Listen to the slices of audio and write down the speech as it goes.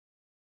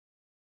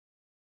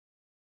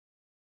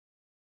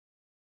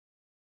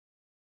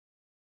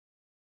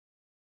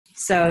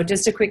So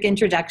just a quick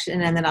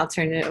introduction, and then I'll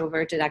turn it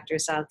over to Dr.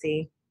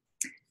 Salti.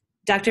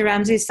 Dr.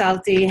 Ramzi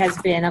Salti has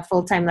been a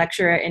full-time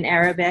lecturer in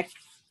Arabic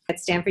at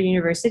Stanford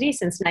University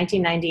since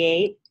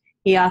 1998.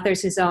 He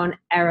authors his own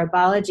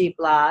Arabology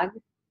blog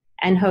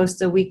and hosts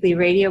a weekly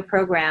radio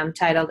program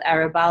titled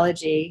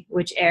Arabology,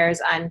 which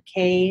airs on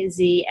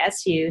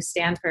KZSU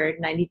Stanford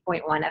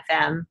 90.1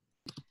 FM.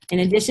 In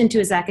addition to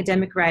his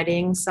academic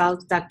writing,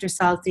 Dr.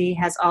 Salti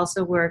has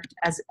also worked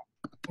as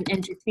an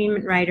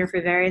entertainment writer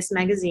for various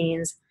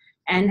magazines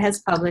and has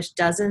published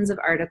dozens of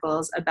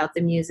articles about the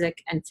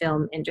music and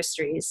film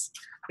industries.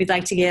 We'd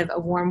like to give a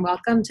warm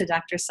welcome to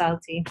Dr.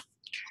 Salti.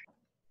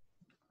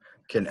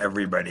 Can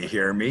everybody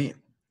hear me?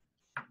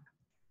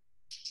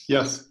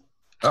 Yes.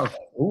 Oh,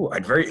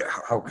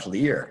 how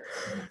clear.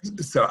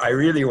 So I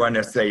really want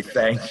to say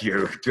thank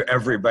you to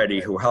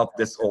everybody who helped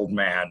this old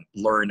man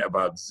learn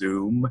about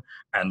Zoom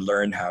and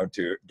learn how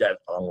to get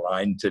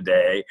online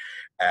today.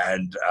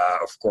 And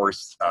of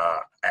course,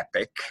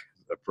 Epic.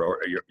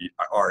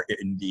 Are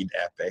indeed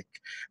epic.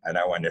 And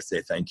I want to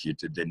say thank you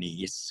to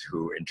Denise,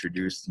 who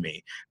introduced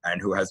me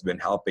and who has been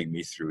helping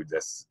me through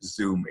this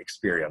Zoom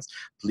experience.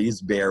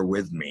 Please bear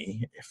with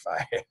me if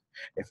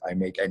I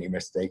make any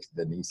mistakes.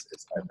 Denise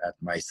is at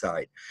my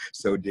side.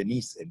 So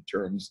Denise, in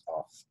terms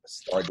of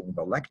starting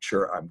the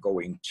lecture, I'm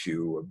going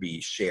to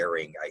be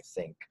sharing, I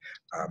think,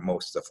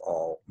 most of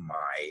all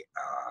my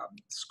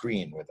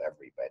screen with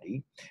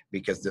everybody,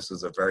 because this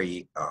is a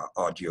very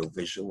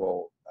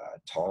audio-visual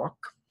talk.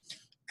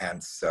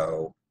 And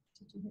so,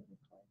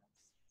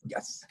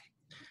 yes,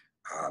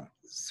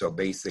 so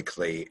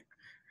basically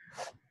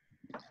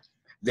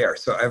there,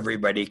 so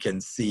everybody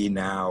can see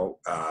now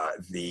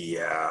the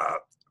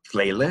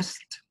playlist.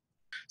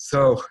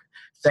 So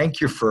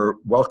thank you for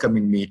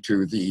welcoming me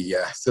to the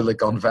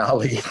Silicon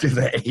Valley, to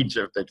the age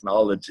of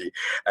technology.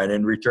 And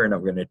in return,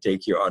 I'm going to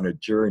take you on a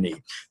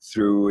journey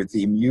through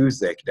the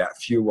music that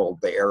fueled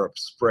the Arab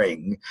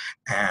Spring.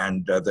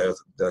 And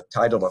the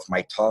title of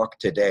my talk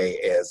today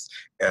is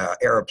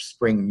Arab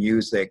Spring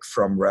Music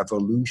from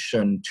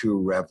Revolution to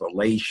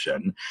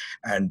Revelation.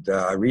 And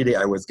really,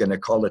 I was going to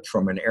call it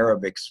From an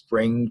Arabic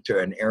Spring to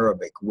an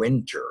Arabic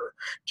Winter,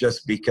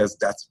 just because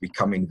that's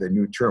becoming the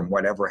new term.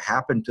 Whatever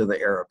happened to the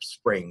Arab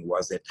Spring?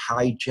 Was it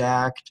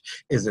hijacked?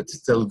 Is it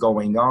still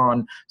going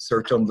on?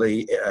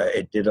 Certainly,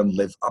 it didn't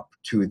live up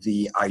to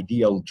the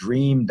ideal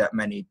dream that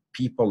many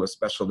people,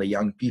 especially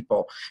young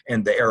people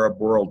in the Arab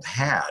world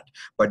had.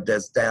 But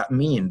does that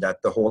mean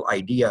that the whole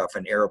idea of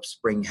an Arab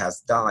Spring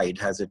has died?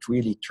 Has it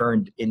really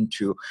turned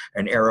into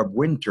an Arab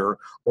winter?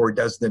 Or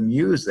does the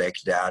music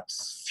that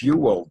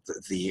fueled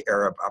the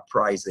Arab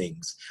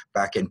uprisings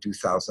back in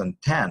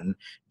 2010,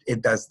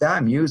 does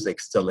that music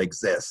still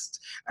exist?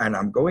 And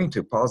I'm going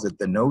to posit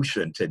the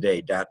notion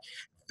today that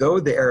though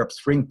the Arab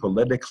Spring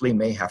politically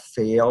may have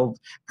failed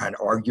and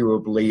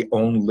arguably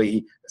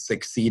only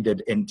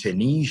succeeded in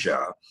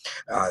Tunisia,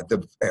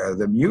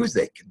 the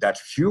music that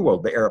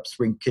fueled the Arab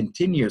Spring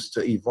continues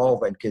to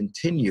evolve and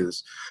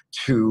continues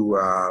to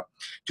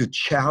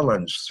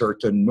challenge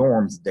certain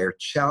norms. They're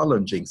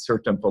challenging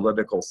certain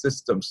political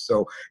systems.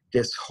 So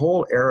this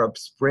whole Arab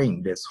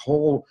Spring, this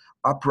whole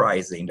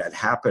uprising that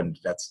happened,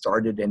 that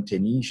started in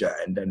Tunisia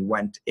and then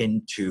went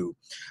into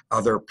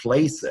other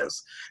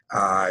places,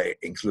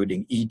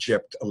 including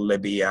Egypt,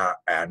 Libya,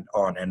 and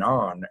on,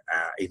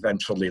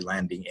 eventually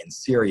landing in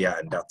Syria.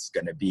 And that's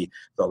going to be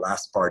the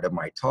last part of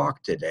my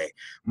talk today.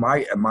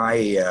 My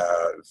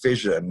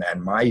vision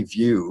and my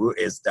view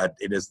is that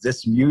it is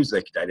this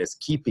music that is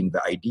keeping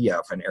the idea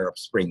of an Arab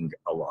Spring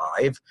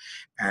alive.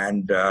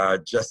 And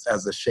just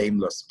as a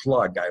shameless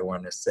plug, I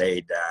want to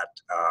say that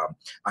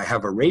I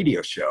have a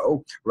radio show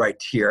right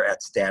here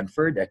at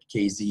Stanford at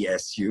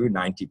KZSU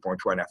 90.1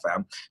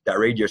 FM. That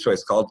radio show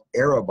is called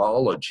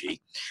Arabology.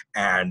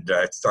 And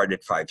it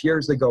started 5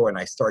 years ago, and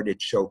I started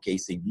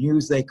showcasing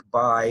music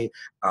by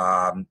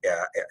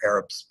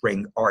Arab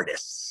Spring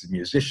artists,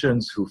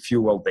 musicians who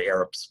fueled the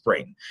Arab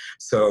Spring.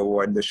 So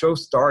when the show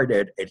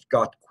started, it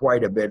got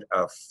quite a bit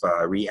of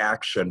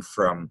reaction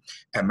from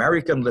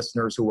American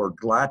listeners who were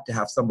glad to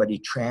have somebody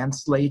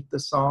translate the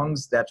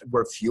songs that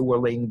were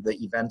fueling the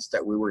events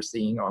that we were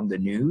seeing on the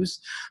news.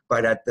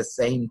 But at the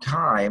same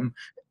time,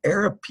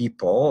 Arab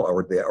people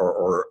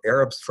or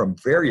Arabs from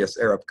various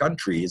Arab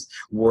countries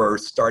were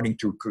starting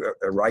to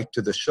write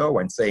to the show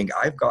and saying,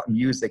 I've got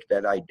music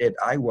that I did.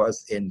 I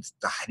was in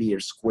Tahrir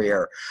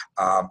Square.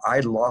 I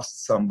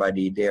lost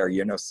somebody there,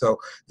 you know. So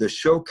the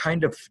show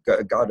kind of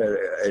got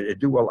a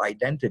dual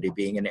identity,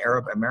 being an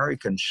Arab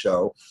American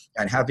show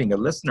and having a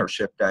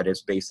listenership that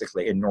is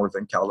basically in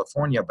Northern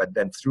California. But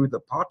then through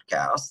the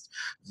podcast,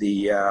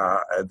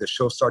 the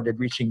show started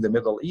reaching the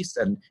Middle East.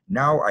 And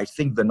now I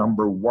think the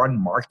 #1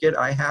 market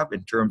I have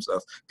in terms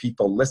of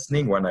people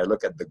listening, when I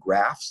look at the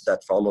graphs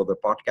that follow the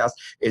podcast,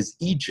 is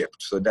Egypt.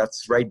 So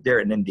that's right there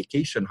an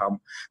indication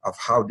of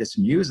how this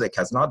music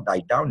has not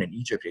died down in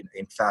Egypt.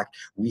 In fact,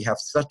 we have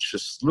such a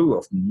slew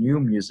of new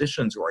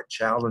musicians who are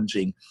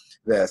challenging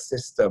the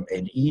system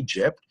in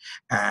Egypt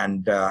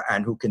and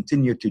who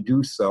continue to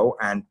do so.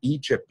 And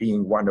Egypt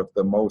being one of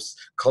the most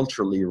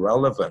culturally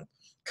relevant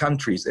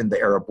countries in the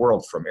Arab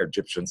world, from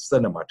Egyptian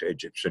cinema to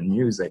Egyptian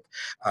music,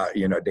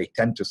 they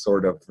tend to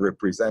sort of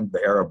represent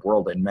the Arab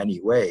world in many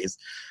ways.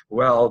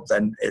 Well,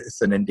 then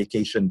it's an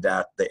indication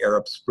that the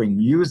Arab Spring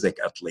music,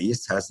 at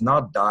least, has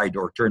not died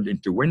or turned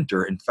into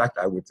winter. In fact,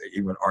 I would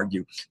even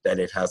argue that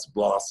it has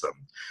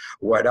blossomed.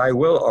 What I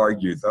will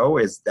argue, though,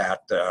 is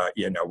that,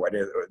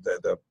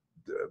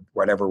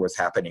 whatever was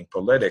happening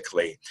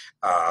politically,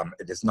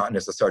 it is not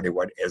necessarily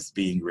what is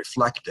being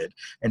reflected.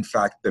 In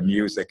fact, the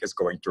music is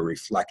going to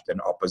reflect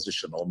an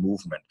oppositional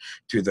movement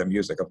to the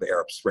music of the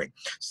Arab Spring.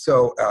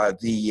 So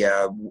the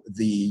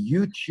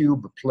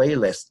YouTube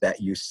playlist that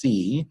you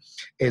see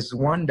is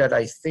one that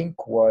I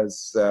think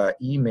was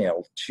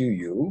emailed to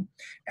you,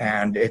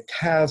 and it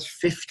has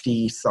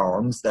 50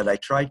 songs that I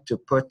tried to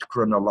put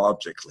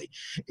chronologically.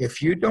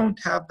 If you don't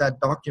have that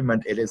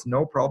document, it is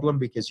no problem,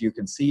 because you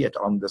can see it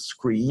on the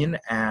screen,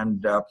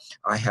 and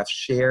I have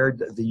shared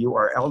the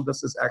URL.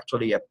 This is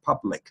actually a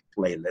public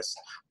playlist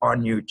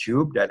on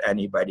YouTube that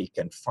anybody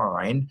can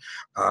find.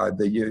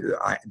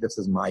 This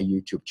is my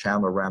YouTube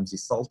channel, Ramzi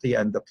Salti,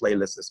 and the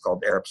playlist is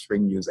called Arab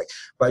Spring Music.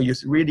 But you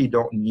really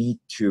don't need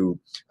to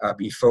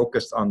be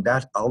focused on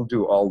that. I'll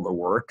do all the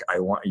work. I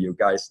want you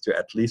guys to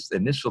at least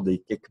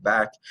initially kick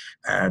back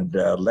and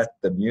let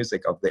the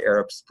music of the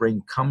Arab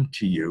Spring come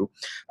to you.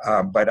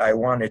 But I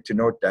wanted to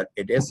note that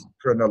it is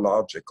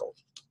chronological.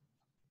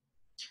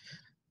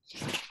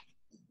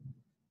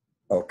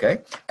 Okay,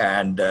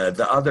 and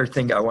the other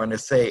thing I want to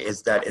say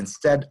is that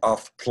instead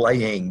of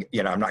playing,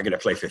 I'm not going to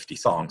play 50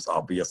 songs,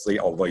 obviously,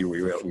 although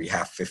we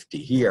have 50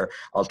 here.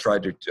 I'll try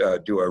to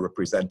do a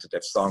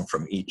representative song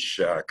from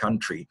each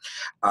country,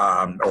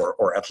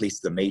 or at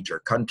least the major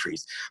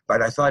countries.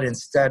 But I thought,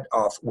 instead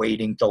of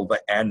waiting till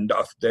the end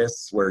of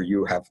this, where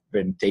you have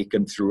been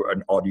taken through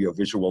an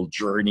audiovisual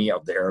journey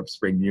of the Arab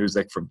Spring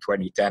music from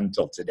 2010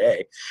 till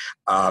today,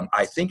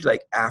 I think,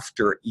 like,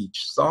 after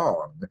each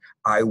song,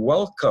 I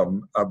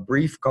welcome a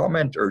brief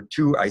comment or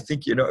two. I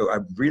think,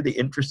 I'm really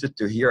interested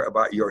to hear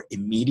about your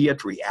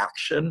immediate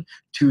reaction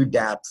to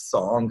that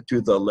song,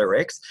 to the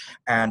lyrics.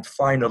 And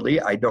finally,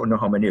 I don't know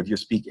how many of you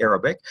speak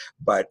Arabic,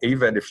 but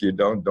even if you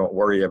don't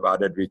worry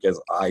about it, because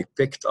I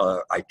picked,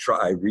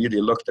 I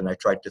really looked and I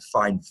tried to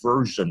find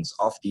versions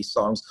of these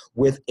songs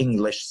with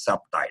English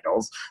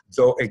subtitles.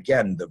 Though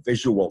again, the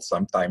visual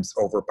sometimes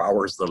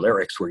overpowers the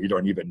lyrics, where you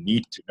don't even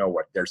need to know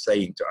what they're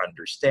saying to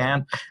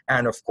understand.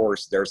 And of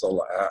course, there's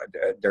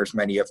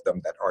many of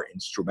them that are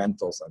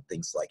instrumentals and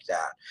things like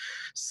that.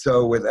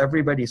 So with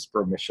everybody's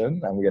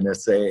permission, I'm going to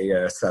say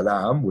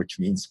salam, which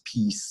means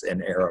peace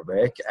in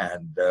Arabic,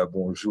 and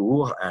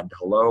bonjour, and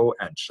hello,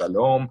 and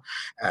shalom,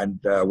 and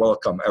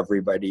welcome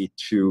everybody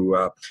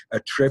to a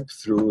trip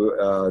through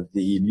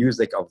the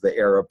music of the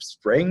Arab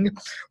Spring,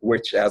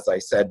 which, as I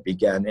said,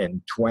 began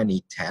in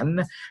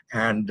 2010.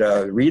 And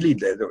really,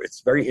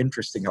 it's very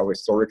interesting how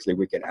historically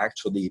we can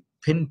actually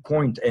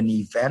pinpoint an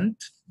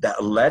event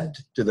that led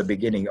to the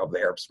beginning of the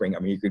Arab Spring. I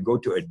mean, you could go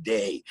to a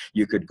day,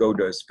 you could go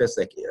to a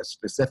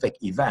specific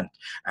event,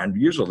 and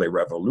usually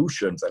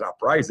revolutions and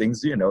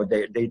uprisings,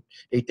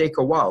 they take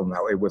a while.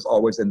 Now, it was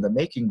always in the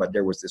making, but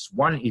there was this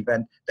one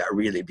event that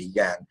really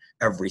began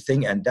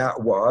everything, and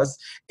that was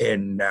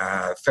in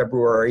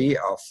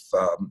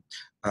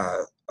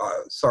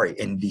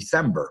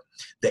December,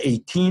 the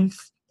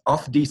 18th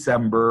of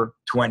December,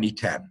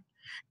 2010.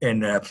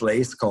 In a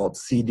place called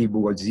Sidi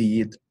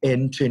Bouzid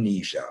in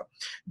Tunisia.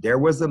 There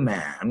was a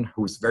man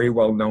who's very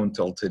well known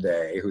till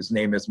today, whose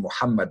name is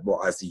Mohammed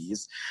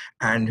Bouaziz,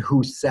 and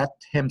who set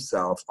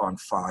himself on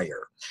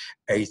fire.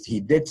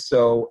 He did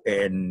so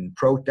in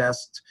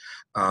protest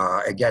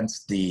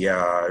against the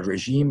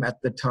regime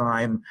at the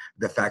time,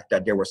 the fact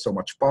that there was so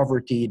much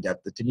poverty,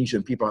 that the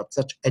Tunisian people had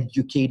such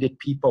educated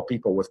people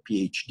with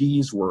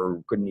PhDs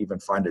couldn't even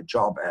find a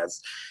job as,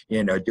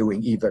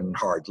 doing even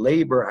hard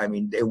labor. I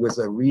mean, it was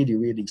a really,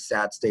 really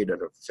sad state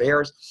of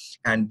affairs.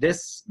 And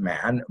this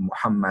man,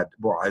 Mohammed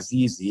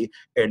Bouazizi,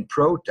 in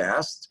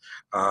protest,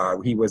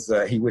 he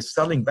was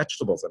selling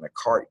vegetables in a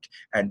cart,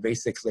 and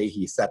basically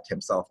he set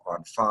himself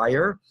on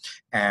fire,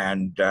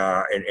 and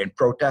in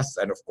protest.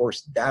 And of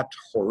course, that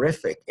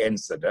horrific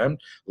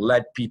incident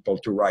led people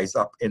to rise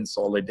up in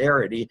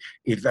solidarity,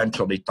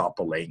 eventually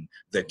toppling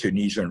the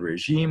Tunisian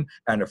regime,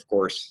 and of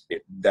course,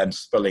 it then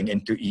spilling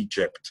into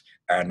Egypt.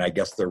 And I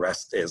guess the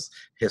rest is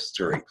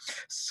history.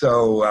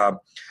 So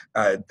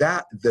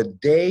that the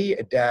day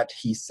that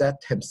he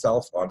set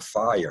himself on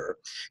fire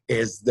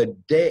is the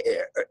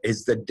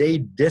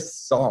day this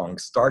song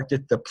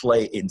started to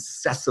play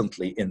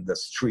incessantly in the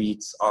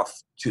streets of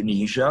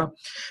Tunisia,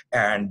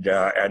 and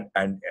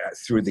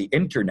through the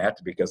internet,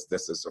 because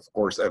this is, of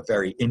course, a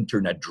very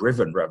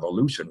internet-driven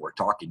revolution. We're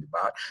talking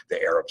about the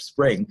Arab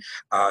Spring.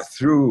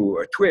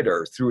 Through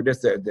Twitter, through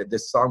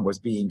this song was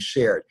being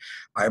shared.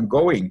 I'm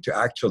going to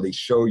actually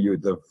show you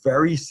the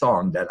very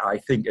song that I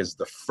think is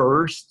the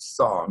first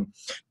song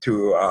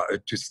to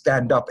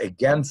stand up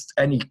against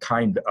any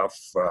kind of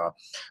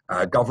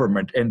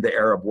government in the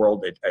Arab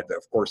world. And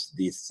of course,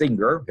 the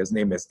singer, his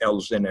name is El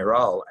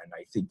General, and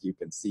I think you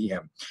can see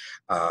him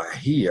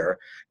here,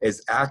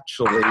 is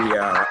actually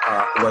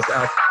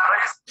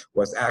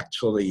was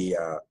actually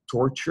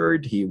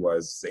tortured. He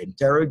was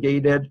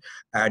interrogated,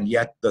 and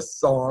yet the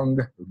song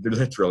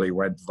literally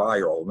went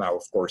viral. Now,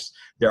 of course,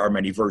 there are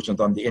many versions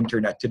on the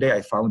internet today.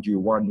 I found you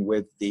one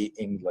with the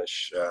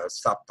English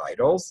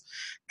subtitles,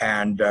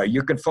 and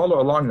you can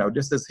follow along now.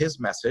 This is his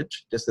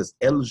message. This is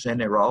El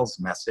General's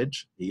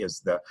message. He is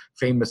the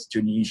famous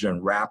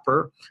Tunisian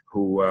rapper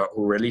who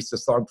released a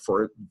song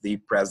for the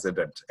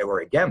president,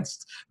 or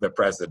against the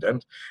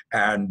president,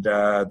 and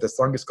the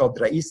song is called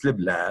Rais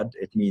Leblad.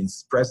 It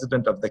means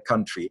president of the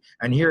country,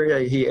 and here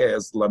he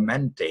is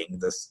lamenting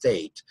the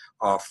state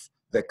of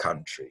the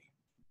country.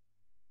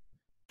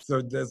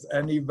 So does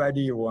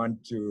anybody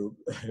want to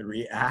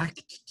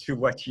react to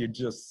what you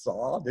just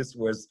saw? This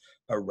was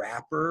a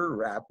rapper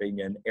rapping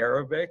in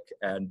Arabic,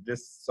 and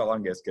this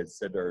song is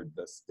considered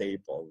the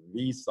staple,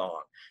 the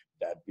song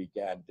that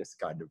began this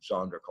kind of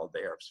genre called the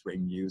Arab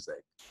Spring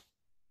music.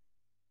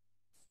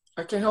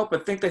 I can't help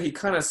but think that he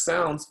kind of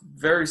sounds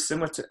very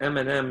similar to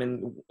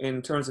Eminem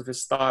in terms of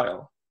his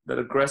style, that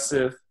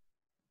aggressive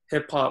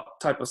hip-hop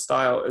type of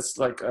style. It's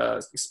like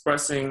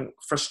expressing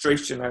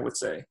frustration, I would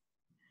say.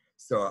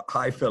 So,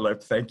 hi,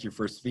 Philip. Thank you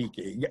for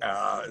speaking.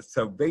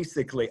 So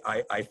basically,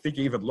 I think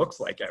he even looks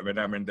like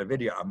Eminem in the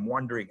video. I'm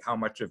wondering how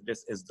much of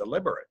this is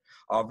deliberate.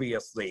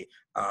 Obviously,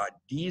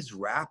 these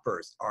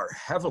rappers are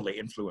heavily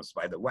influenced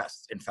by the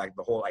West. In fact,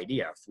 the whole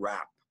idea of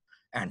rap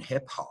and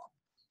hip-hop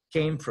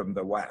came from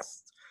the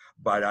West.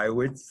 But I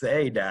would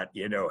say that,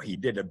 you know, he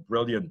did a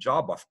brilliant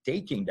job of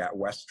taking that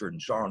Western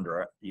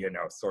genre, you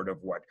know, sort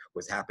of what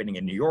was happening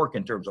in New York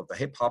in terms of the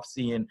hip hop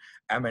scene,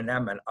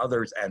 Eminem and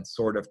others, and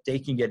sort of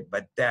taking it,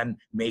 but then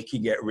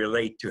making it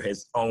relate to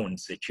his own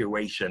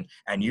situation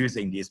and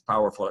using these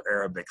powerful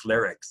Arabic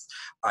lyrics.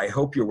 I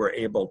hope you were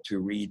able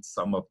to read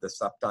some of the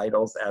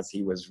subtitles as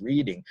he was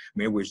reading. I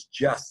mean, it was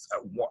just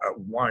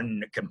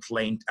one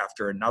complaint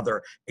after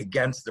another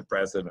against the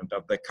president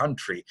of the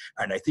country.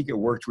 And I think it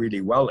worked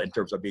really well in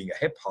terms of being a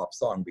hip hop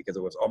song, because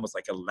it was almost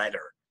like a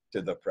letter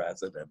to the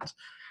president.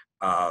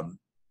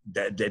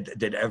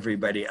 Did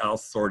everybody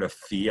else sort of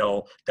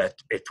feel that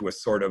it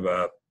was sort of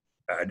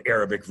an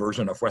Arabic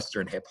version of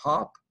Western hip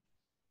hop?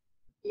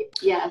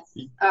 Yes,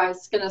 I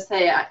was going to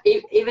say,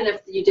 even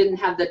if you didn't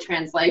have the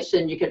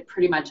translation, you could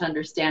pretty much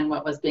understand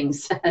what was being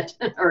said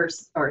or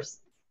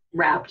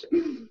rapped.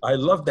 I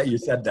love that you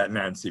said that,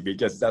 Nancy,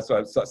 because that's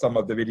why some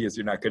of the videos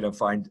you're not going to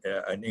find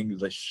an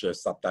English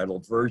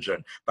subtitled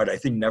version, but I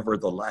think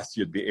nevertheless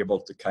you'd be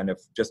able to kind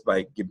of, just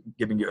by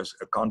giving you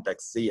a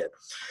context, see it.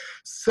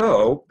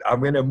 So I'm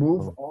going to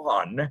move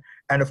on,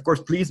 and of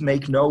course please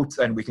make notes,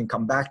 and we can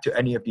come back to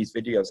any of these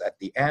videos at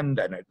the end,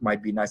 and it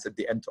might be nice at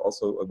the end to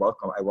also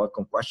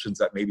welcome questions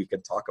that maybe we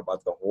can talk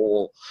about the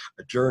whole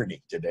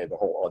journey today, the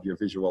whole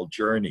audiovisual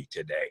journey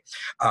today.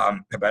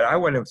 But I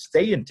want to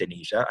stay in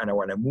Tunisia, and I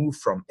want to move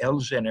from El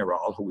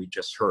General, who we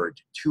just heard,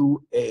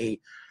 to a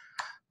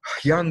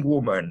young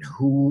woman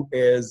who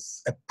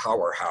is a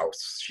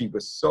powerhouse. She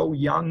was so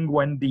young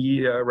when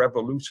the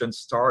revolution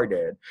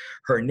started.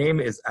 Her name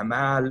is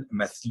Amal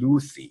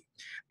Mathlouthi.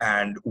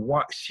 And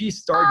she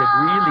started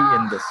really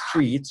in the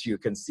streets. You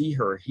can see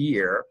her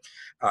here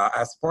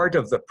as part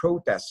of the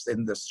protests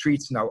in the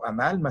streets. Now,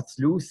 Amal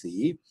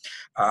Mathlouthi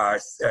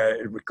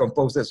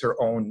composes her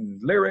own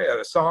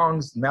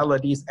songs,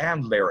 melodies,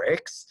 and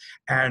lyrics.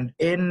 And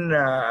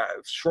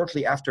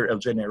shortly after El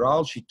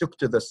General, she took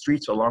to the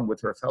streets along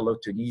with her fellow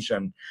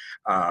Tunisian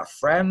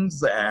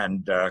friends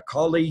and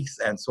colleagues,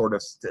 and sort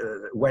of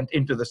went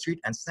into the street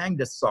and sang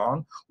this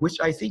song, which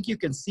I think you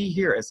can see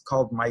here is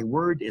called My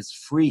Word is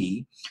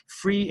Free.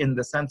 Free in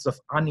the sense of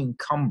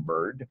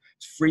unencumbered,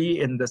 free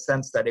in the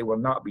sense that it will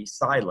not be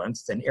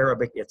silenced. In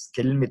Arabic, it's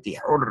Kilmati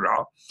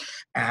Hurra.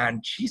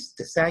 And she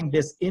sang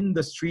this in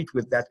the street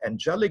with that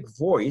angelic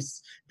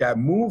voice that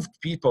moved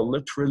people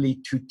literally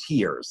to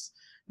tears.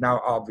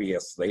 Now,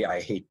 obviously,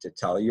 I hate to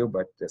tell you,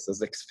 but this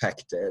is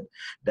expected,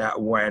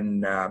 that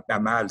when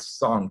Amal's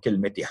song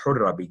Kilmati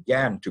Hurra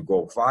began to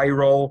go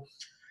viral,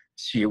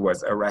 she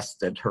was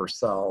arrested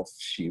herself,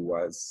 she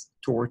was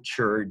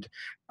tortured,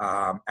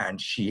 and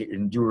she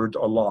endured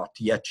a lot.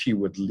 Yet she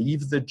would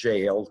leave the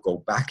jail,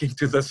 go back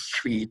into the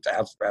street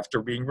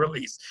after being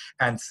released,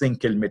 and sing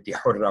Kilmati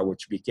Hurra,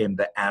 which became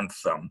the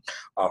anthem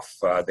of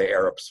the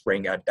Arab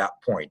Spring at that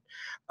point.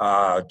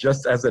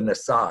 Just as an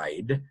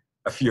aside,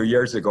 a few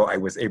years ago, I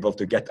was able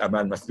to get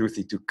Amal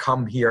Mathlouthi to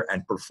come here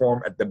and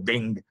perform at the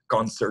Bing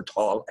Concert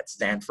Hall at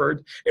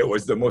Stanford. It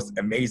was the most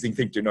amazing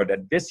thing to know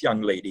that this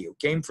young lady who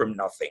came from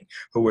nothing,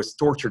 who was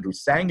tortured, who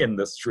sang in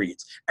the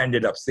streets,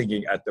 ended up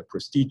singing at the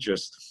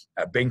prestigious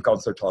Bing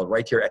Concert Hall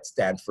right here at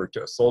Stanford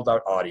to a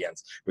sold-out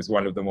audience. It was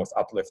one of the most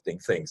uplifting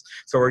things.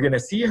 So we're going to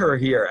see her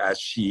here as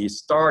she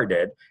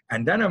started,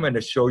 and then I'm going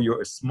to show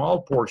you a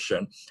small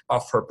portion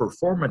of her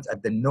performance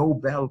at the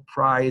Nobel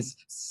Prize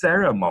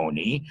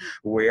ceremony,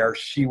 where where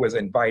she was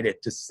invited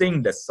to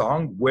sing the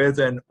song with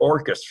an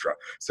orchestra.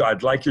 So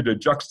I'd like you to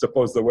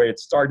juxtapose the way it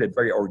started,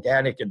 very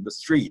organic in the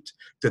street,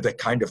 to the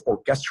kind of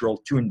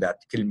orchestral tune that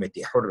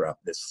Kilmeti Hurra,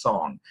 this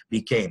song,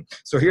 became.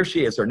 So here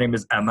she is. Her name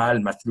is Amal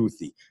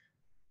Mathlouthi.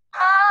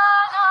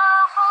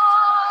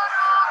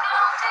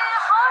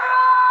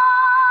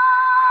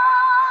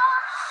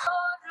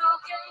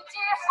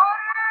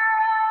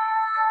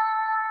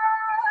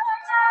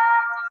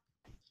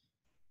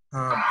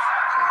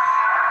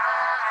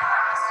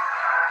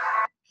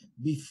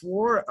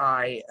 Before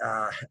I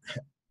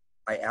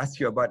asked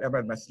you about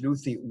Amal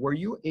Mathlouthi, were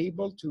you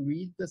able to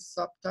read the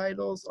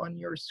subtitles on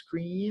your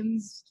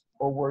screens,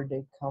 or were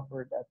they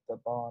covered at the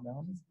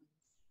bottom?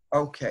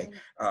 Okay,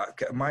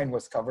 mine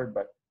was covered,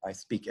 but I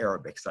speak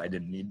Arabic, so I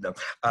didn't need them.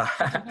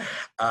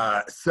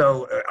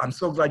 So I'm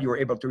so glad you were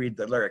able to read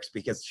the lyrics,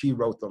 because she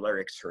wrote the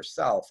lyrics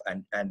herself,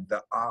 and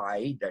the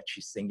I that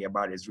she's singing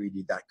about is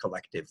really that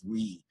collective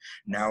we.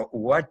 Now,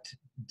 what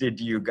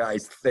did you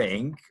guys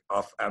think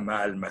of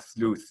Amal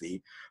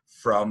Mathlouthi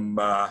from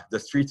the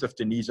streets of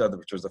Tunisia,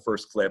 which was the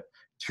first clip,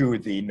 to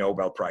the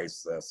Nobel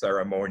Prize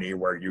ceremony,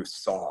 where you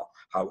saw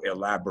how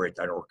elaborate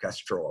and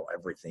orchestral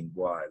everything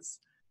was?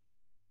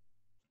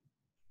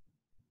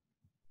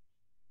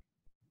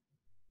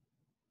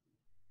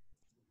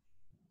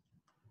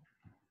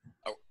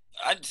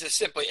 I'd just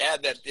simply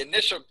add that the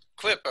initial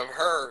clip of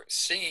her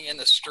singing in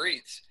the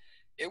streets,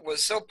 it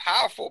was so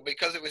powerful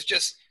because it was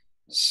just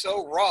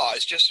so raw.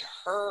 It's just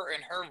her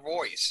and her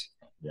voice.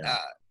 Yeah.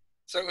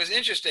 So it was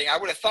interesting. I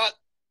would have thought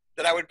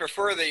that I would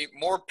prefer the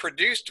more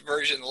produced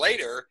version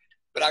later,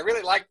 but I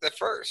really liked the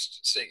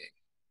first singing.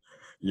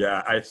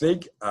 Yeah, I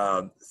think,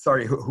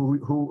 sorry,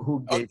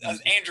 who gave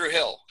Andrew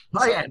Hill.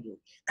 Hi, Andrew.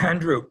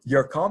 Andrew,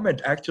 your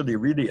comment actually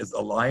really is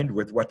aligned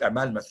with what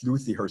Amal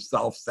Mathlouthi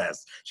herself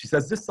says. She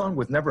says this song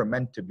was never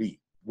meant to be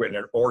with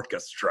an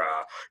orchestra,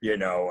 you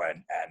know,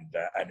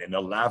 and in a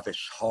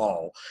lavish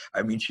hall.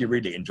 I mean, she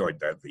really enjoyed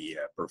the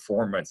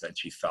performance, and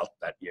she felt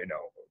that, you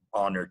know,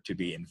 honored to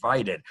be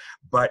invited.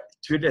 But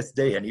to this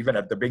day, and even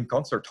at the big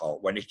concert hall,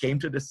 when it came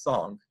to this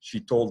song, she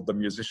told the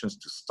musicians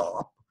to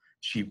stop.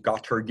 She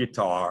got her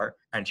guitar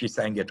and she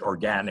sang it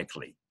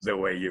organically, the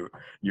way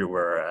you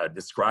were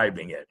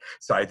describing it.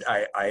 So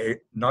I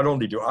not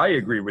only do I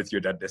agree with you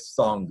that this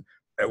song,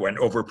 when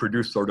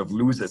overproduced, sort of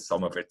loses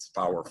some of its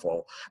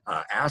powerful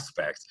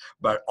aspects,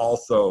 but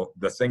also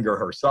the singer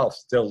herself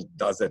still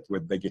does it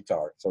with the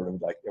guitar, sort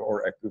of like,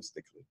 or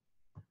acoustically.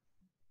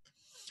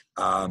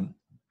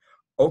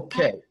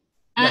 Okay.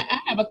 I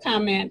have a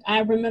comment. I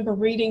remember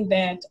reading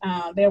that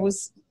there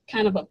was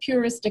kind of a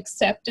purist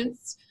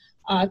acceptance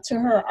to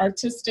her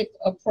artistic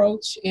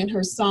approach in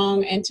her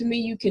song. And to me,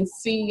 you can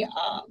see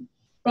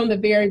from the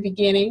very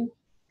beginning,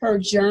 her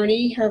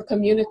journey, her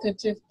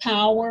communicative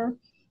power,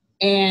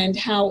 and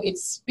how it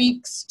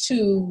speaks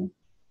to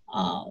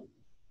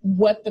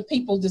what the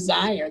people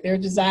desire, their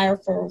desire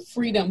for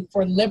freedom,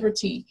 for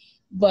liberty.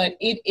 But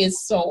it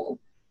is so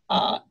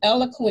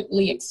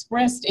eloquently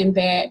expressed in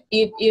that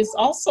it is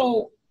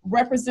also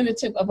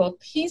representative of a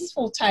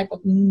peaceful type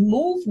of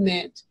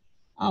movement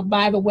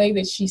by the way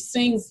that she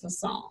sings the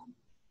song.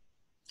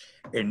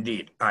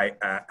 Indeed,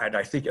 and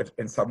I think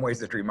in some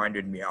ways it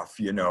reminded me of,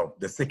 you know,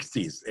 the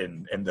 60s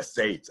in the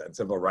States and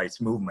civil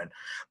rights movement.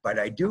 But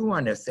I do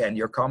want to say, and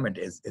your comment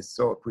is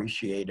so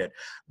appreciated,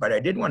 but I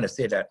did want to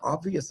say that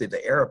obviously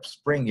the Arab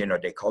Spring, you know,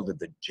 they called it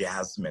the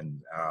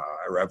Jasmine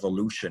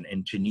Revolution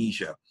in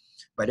Tunisia,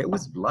 but it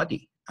was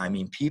bloody. I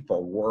mean,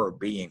 people were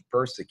being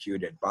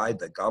persecuted by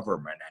the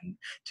government, and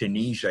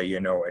Tunisia, you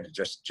know, and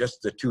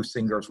just the two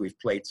singers we've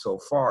played so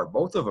far,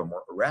 both of them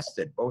were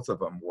arrested, both of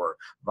them were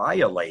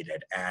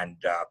violated, and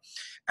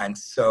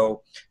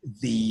so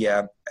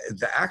the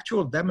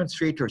actual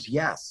demonstrators,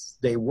 yes,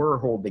 they were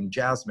holding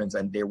jasmines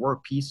and they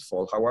were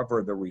peaceful.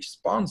 However, the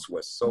response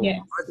was so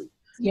bloody.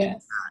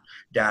 Yes.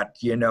 That,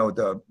 you know,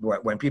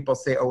 when people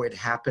say, oh, it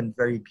happened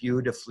very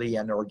beautifully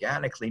and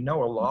organically,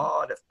 no, a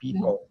lot of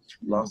people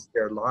lost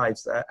their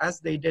lives, as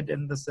they did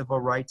in the civil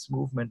rights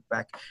movement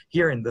back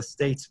here in the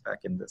States back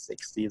in the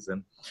 60s.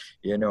 And,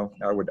 you know,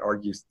 I would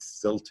argue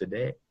still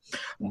today.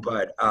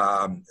 But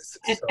and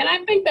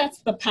I think that's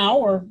the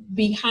power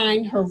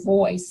behind her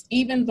voice,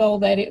 even though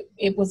that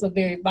it was a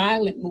very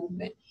violent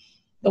movement.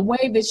 The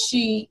way that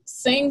she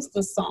sings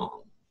the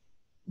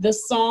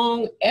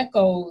song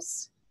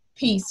echoes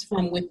peace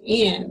from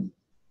within,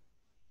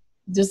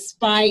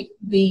 despite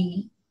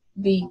the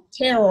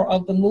terror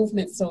of the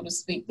movement, so to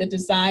speak, the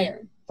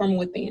desire from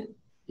within.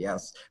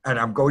 Yes, and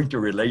I'm going to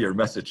relay your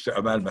message to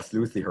Amal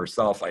Mathlouthi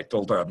herself. I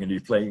told her I'm going to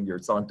be playing your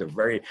song to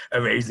very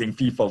amazing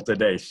people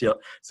today. So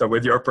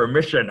with your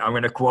permission, I'm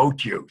going to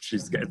quote you.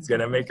 It's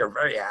going to make her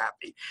very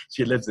happy.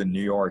 She lives in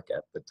New York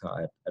at the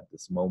time, at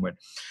this moment.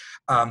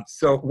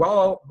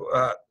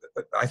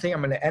 I think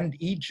I'm going to end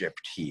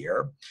Egypt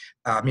here.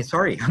 I'm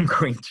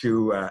going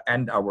to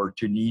end our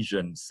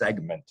Tunisian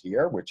segment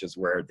here, which is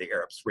where the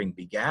Arab Spring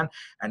began.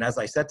 And as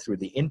I said, through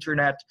the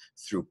internet,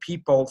 through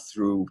people,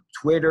 through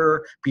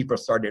Twitter, people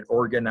started started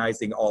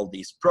organizing all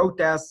these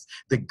protests.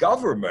 The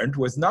government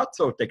was not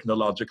so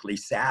technologically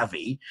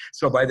savvy.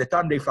 So by the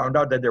time they found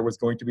out that there was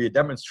going to be a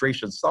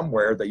demonstration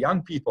somewhere, the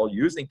young people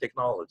using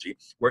technology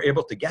were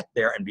able to get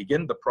there and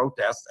begin the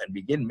protest and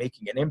begin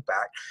making an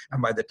impact.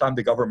 And by the time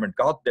the government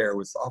got there, it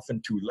was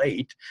often too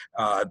late.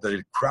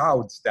 The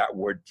crowds that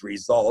would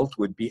result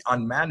would be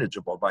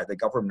unmanageable by the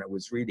government. It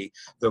was really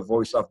the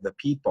voice of the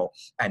people.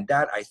 And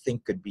that, I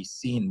think, could be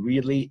seen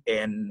really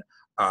in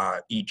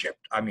Egypt.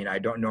 I mean, I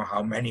don't know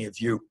how many of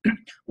you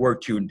were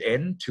tuned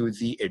in to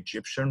the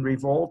Egyptian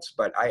revolts,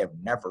 but I have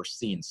never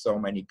seen so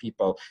many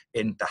people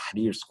in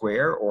Tahrir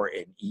Square or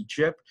in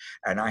Egypt.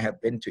 And I have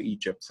been to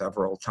Egypt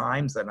several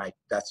times, and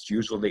that's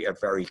usually a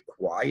very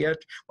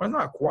quiet, well,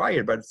 not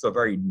quiet, but it's a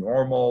very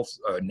normal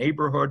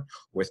neighborhood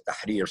with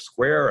Tahrir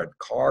Square and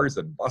cars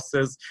and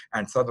buses.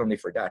 And suddenly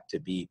for that to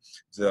be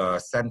the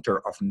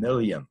center of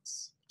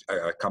millions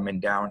coming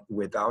down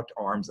without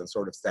arms and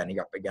sort of standing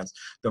up against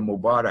the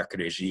Mubarak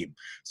regime.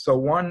 So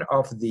one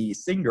of the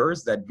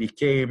singers that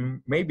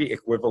became maybe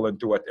equivalent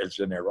to what El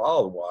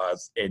General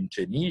was in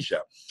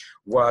Tunisia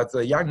was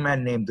a young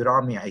man named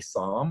Rami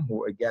Aissam,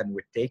 who again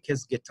would take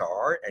his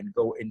guitar and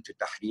go into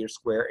Tahrir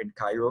Square in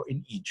Cairo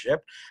in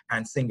Egypt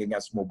and sing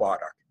against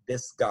Mubarak.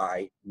 This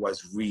guy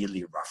was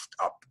really roughed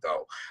up,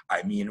 though.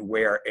 I mean,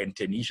 where in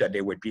Tunisia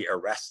they would be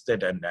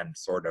arrested and then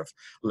sort of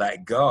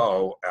let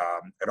go,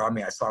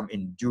 Rami Aissam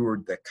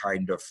endured the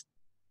kind of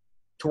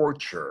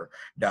torture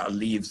that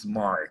leaves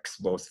marks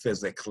both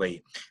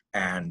physically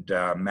and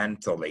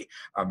mentally.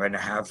 I'm going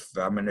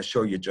to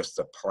show you just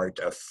a part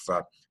of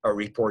a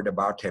report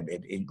about him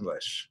in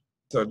English.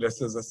 So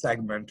this is a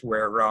segment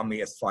where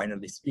Rami is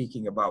finally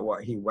speaking about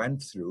what he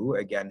went through.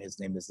 Again, his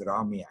name is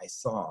Rami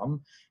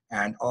Aissam.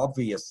 And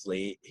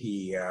obviously,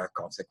 he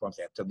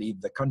consequently had to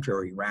leave the country,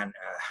 or he ran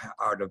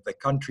out of the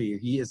country.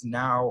 He is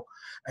now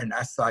an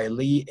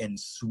asylee in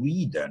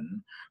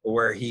Sweden,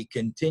 where he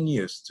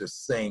continues to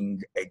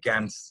sing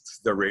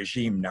against the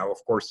regime. Now,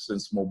 of course,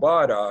 since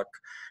Mubarak,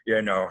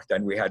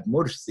 then we had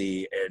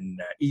Morsi in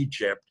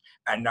Egypt,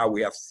 and now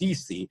we have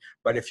Sisi.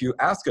 But if you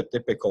ask a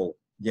typical,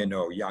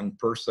 young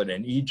person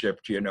in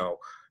Egypt,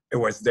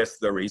 was this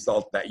the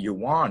result that you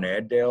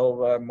wanted?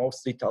 They'll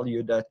mostly tell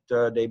you that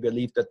they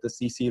believe that the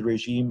Sisi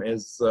regime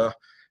is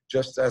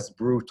just as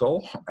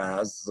brutal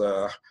as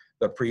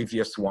the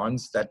previous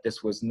ones, that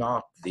this was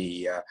not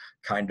the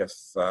kind of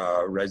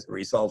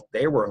result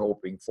they were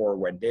hoping for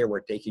when they were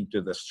taking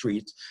to the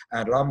streets.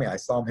 And Rami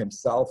Aissam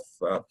himself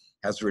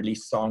has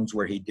released songs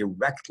where he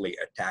directly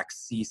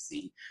attacks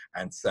Sisi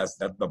and says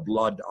that the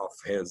blood of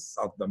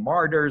the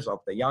martyrs, of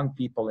the young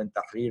people in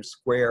Tahrir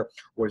Square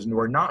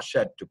were not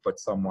shed to put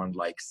someone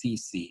like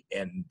Sisi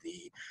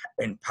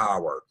in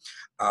power.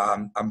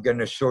 I'm going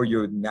to show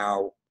you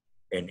now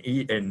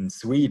in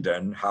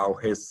Sweden how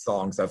his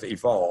songs have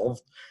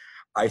evolved.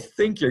 I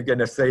think you're going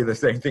to say the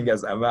same thing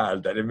as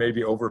Amal, that it may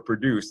be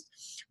overproduced,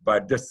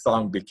 but this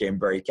song became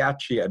very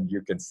catchy, and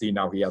you can see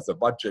now he has a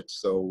budget,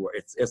 so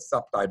it's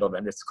subtitled,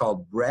 and it's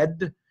called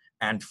Bread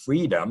and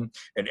Freedom.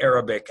 In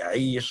Arabic,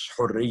 Aish,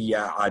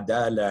 Hurriya,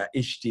 Adala,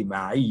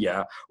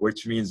 Ijtimaiya,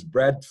 which means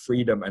bread,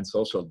 freedom, and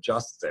social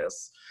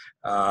justice.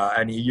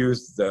 And he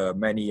used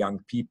many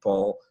young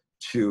people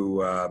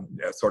to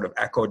sort of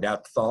echo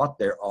that thought.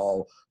 They're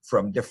all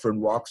from different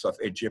walks of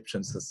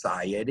Egyptian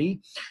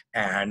society.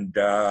 And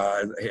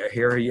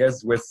here he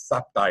is with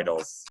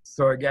subtitles.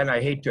 So again,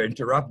 I hate to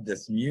interrupt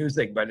this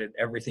music, but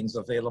everything's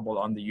available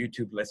on the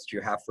YouTube list you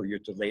have for you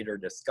to later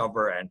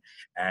discover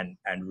and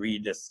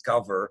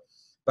rediscover.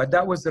 But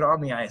that was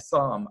Rami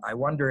Aissam. I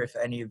wonder if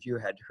any of you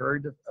had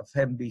heard of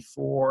him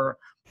before,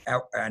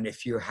 and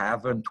if you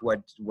haven't,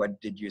 what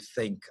did you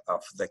think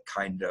of the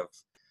kind of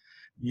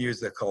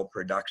musical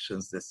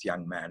productions this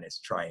young man is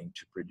trying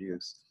to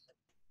produce?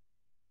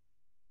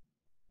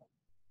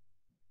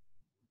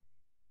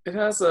 It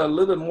has a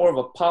little bit more of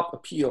a pop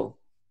appeal.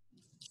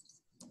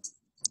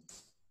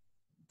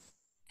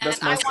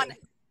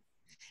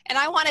 And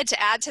I wanted to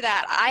add to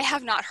that, I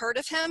have not heard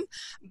of him,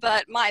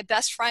 but my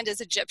best friend is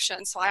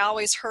Egyptian, so I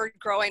always heard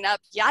growing up,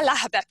 Yalla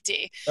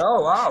Habibti.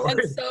 Oh, wow. And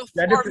so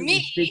for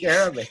me, speak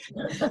Arabic.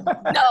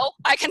 No,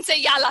 I can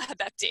say Yalla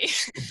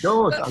Habibti.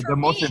 Those are the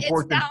most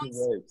important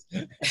words.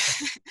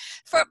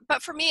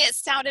 But for me, it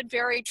sounded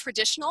very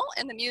traditional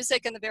in the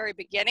music in the very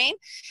beginning.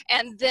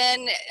 And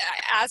then,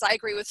 as I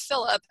agree with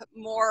Philip,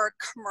 more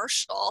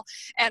commercial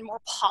and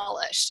more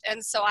polished.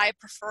 And so I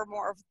prefer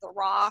more of the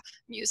raw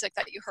music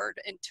that you heard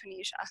in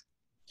Tunisia.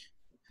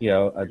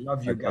 Yeah, I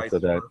love you guys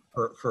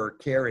for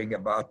caring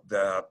about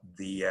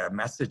the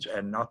message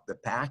and not the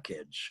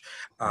package.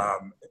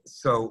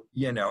 So,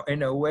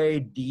 in a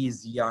way,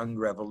 these young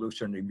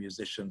revolutionary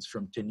musicians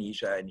from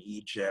Tunisia and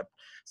Egypt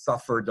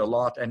suffered a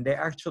lot, and they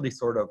actually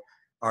sort of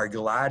are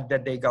glad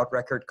that they got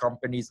record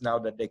companies now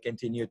that they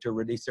continue to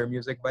release their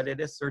music, but it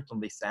is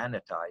certainly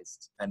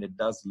sanitized and it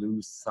does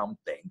lose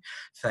something.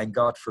 Thank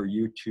God for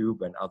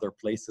YouTube and other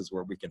places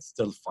where we can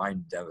still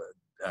find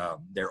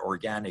their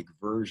organic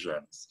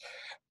versions.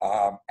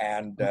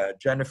 And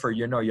Jennifer,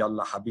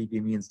 Yalla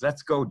Habibi means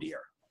let's go,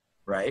 dear,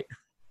 right?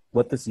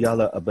 What does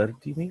Yalla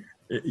Aberti mean?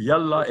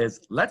 Yalla is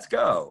let's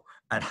go,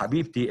 and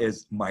Habibti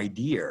is my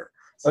dear.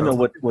 Oh no,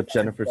 So what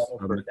Jennifer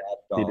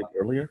stated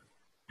earlier.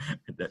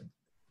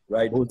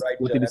 Right.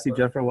 What did you see,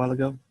 Jennifer, a while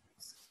ago?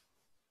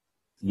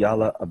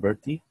 Yalla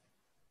Aberti.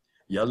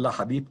 Yalla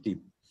Habibti.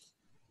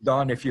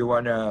 Don, if you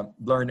want to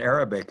learn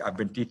Arabic, I've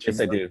been teaching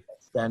Yes, I do. at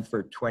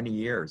Stanford 20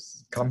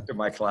 years. Come to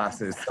my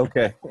classes.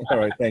 Okay. All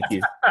right. Thank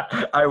you.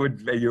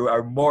 You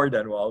are more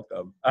than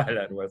welcome.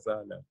 Ahlan wa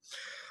sahlan.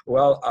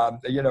 Well,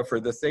 you know, for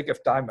the sake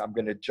of time, I'm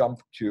going to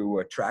jump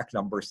to track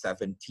number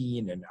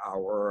 17 in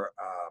our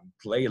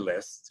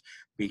playlist,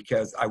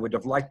 because I would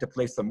have liked to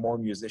play some more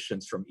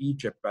musicians from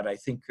Egypt, but I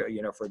think,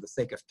 you know, for the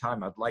sake of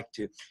time, I'd like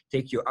to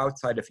take you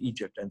outside of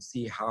Egypt and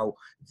see how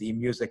the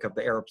music of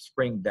the Arab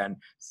Spring then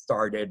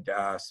started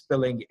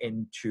spilling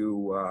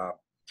into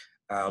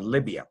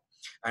Libya.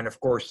 And of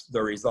course,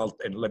 the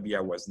result in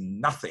Libya was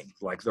nothing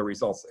like the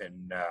results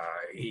in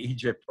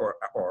Egypt or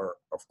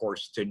of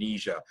course,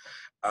 Tunisia.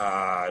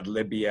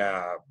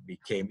 Libya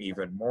became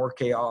even more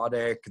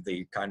chaotic.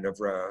 The kind of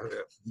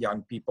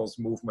young people's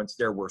movements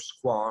there were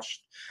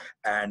squashed,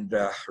 and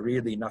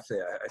really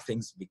nothing.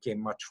 Things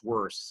became much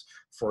worse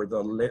for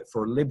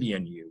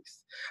Libyan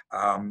youth.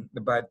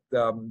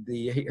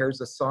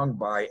 Here's a song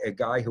by a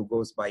guy who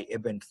goes by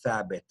Ibn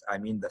Thabit. I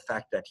mean, the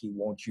fact that he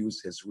won't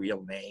use his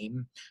real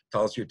name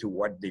tells you to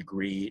what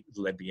degree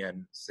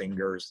Libyan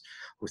singers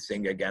who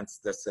sing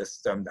against the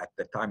system, at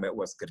the time it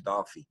was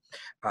Gaddafi,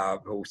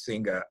 who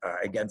sing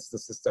against the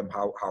system,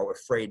 how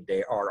afraid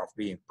they are of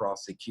being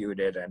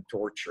prosecuted and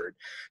tortured.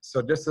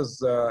 So this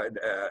is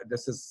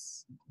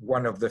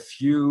one of the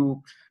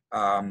few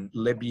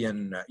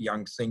Libyan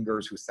young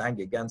singers who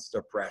sang against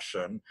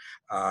oppression.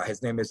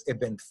 His name is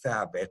Ibn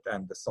Thabit,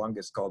 and the song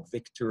is called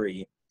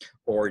Victory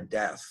or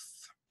Death.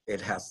 It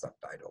has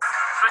subtitles.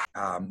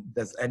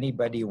 Does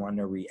anybody want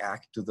to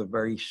react to the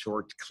very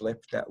short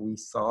clip that we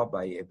saw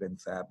by Ibn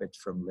Thabit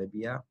from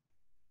Libya?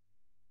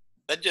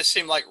 That just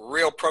seemed like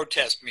real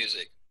protest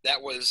music.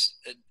 That was,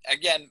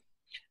 again,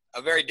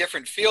 a very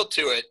different feel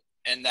to it,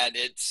 and that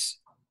it's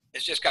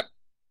just got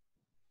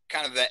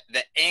kind of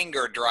the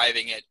anger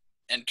driving it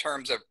in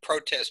terms of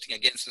protesting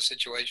against the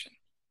situation.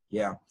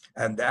 Yeah,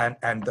 and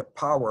the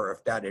power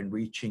of that in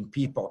reaching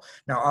people.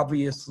 Now,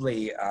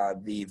 obviously,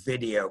 the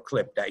video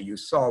clip that you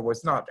saw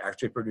was not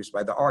actually produced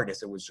by the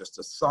artist. It was just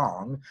a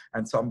song,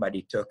 and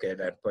somebody took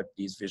it and put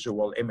these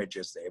visual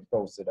images, they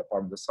posted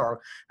upon the song,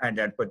 and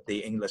then put the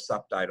English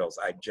subtitles.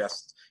 I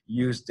just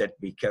used it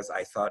because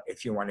I thought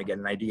if you want to get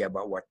an idea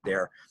about what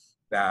they're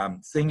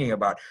singing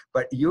about.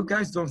 But you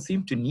guys don't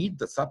seem to need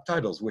the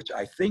subtitles, which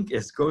I think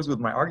goes with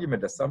my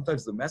argument that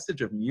sometimes the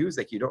message of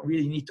music, you don't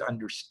really need to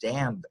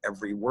understand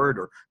every word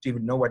or to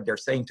even know what they're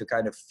saying to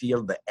kind of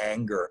feel the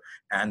anger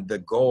and the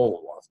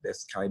goal of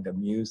this kind of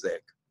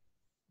music.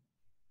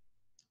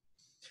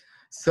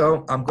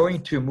 So I'm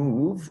going to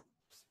move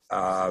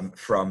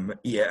from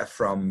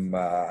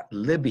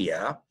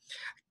Libya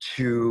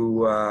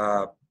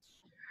to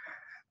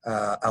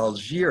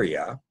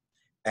Algeria.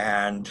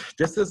 And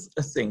this is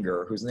a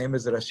singer whose name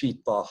is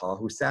Rashid Taha,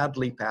 who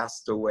sadly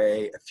passed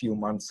away a few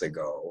months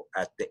ago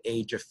at the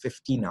age of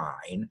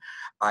 59.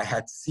 I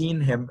had seen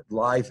him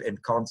live in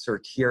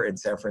concert here in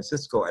San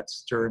Francisco at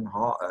Stern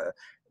Hall,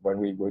 when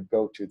we would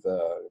go to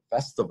the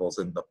festivals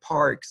in the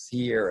parks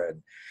here,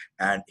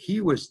 and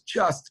he was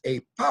just a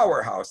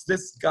powerhouse.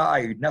 This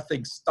guy,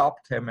 nothing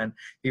stopped him, and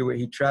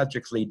he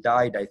tragically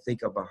died, I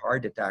think, of a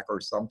heart attack or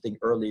something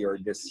earlier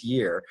this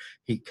year.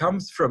 He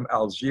comes from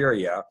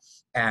Algeria,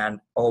 and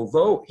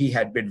although he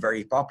had been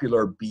very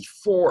popular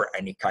before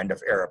any kind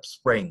of Arab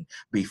Spring,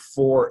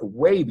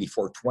 way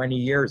before 20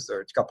 years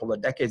or a couple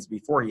of decades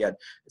before he had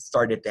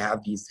started to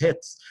have these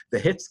hits, the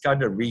hits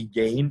kind of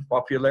regained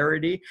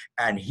popularity,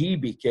 and he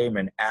became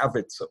an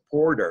avid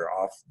supporter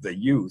of the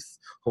youth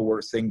who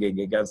were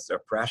singing against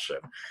oppression.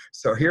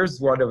 So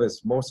here's one of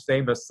his most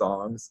famous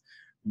songs.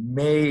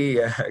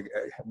 May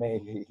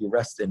he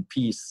rest in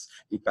peace.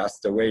 He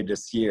passed away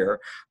this year,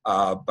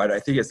 but I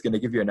think it's going to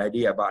give you an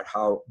idea about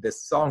how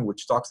this song,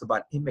 which talks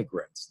about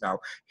immigrants. Now,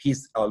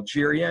 he's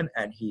Algerian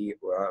and he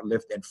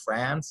lived in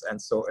France,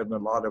 and so in a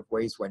lot of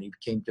ways, when he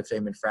came to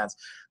fame in France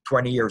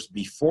 20 years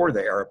before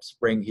the Arab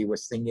Spring, he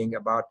was singing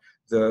about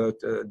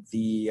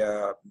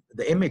the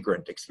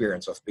immigrant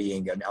experience of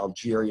being an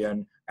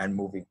Algerian and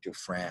moving to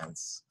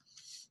France.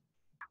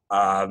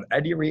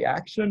 Any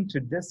reaction to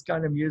this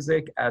kind of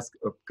music as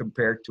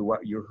compared to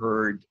what you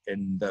heard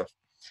in the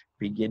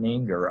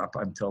beginning or up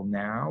until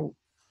now?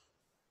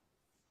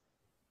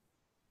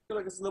 I feel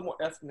like it's a little more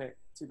ethnic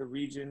to the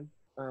region.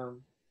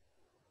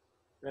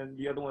 And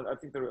the other one, I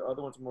think the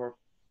other ones more,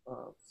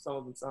 some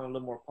of them sound a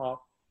little more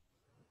pop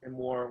and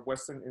more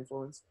Western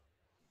influence.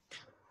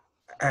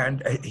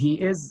 And he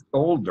is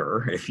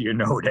older, if you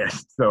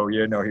noticed. So,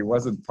 you know, he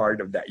wasn't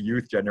part of that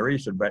youth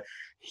generation, but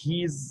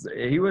he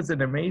was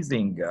an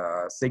amazing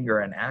singer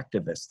and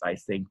activist, I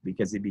think,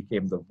 because he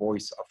became the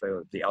voice of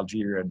the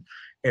Algerian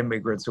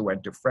immigrants who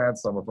went to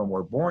France. Some of them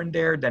were born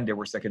there. Then there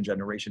were second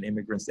generation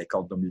immigrants. They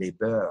called them les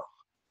beurs.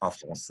 en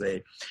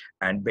français.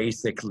 And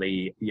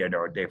basically, you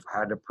know, they've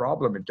had a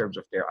problem in terms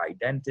of their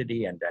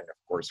identity. And then,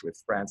 of course,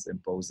 with France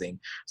imposing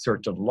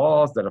certain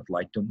laws that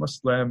apply to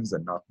Muslims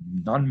and not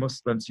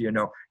non-Muslims, you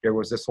know, there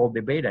was this whole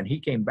debate. And he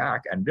came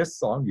back, and this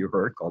song you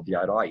heard called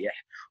Ya Rayeh,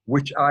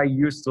 which I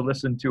used to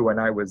listen to when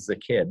I was a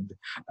kid.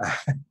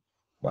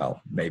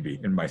 Well, maybe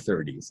in my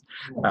 30s.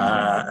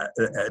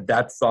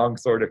 That song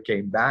sort of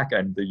came back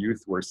and the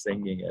youth were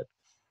singing it.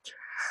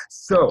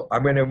 So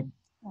I'm going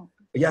to,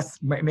 yes,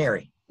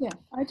 Mary. Yeah,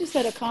 I just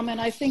had a comment.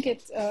 I think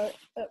it's,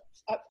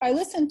 I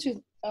listen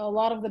to a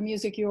lot of the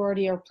music you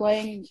already are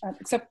playing,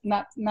 except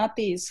not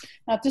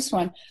this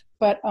one,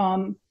 but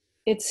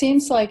it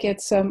seems like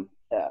it's,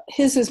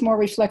 his is more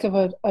reflective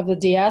of the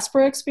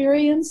diaspora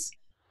experience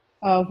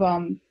of,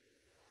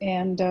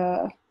 and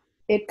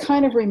it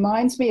kind of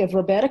reminds me of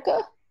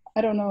Rebettica. I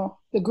don't know,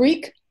 the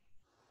Greek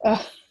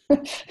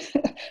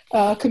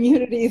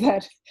community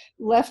that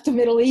left the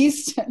Middle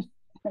East and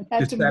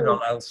had to settle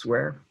move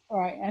elsewhere. All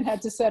right, and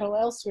had to settle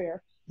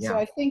elsewhere. Yeah. So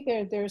I think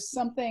there's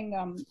something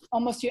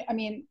almost, I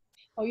mean,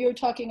 you were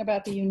talking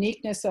about the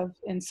uniqueness of,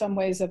 in some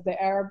ways, of the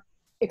Arab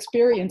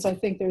experience. I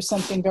think there's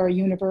something very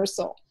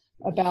universal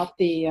about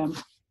the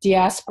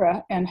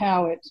diaspora and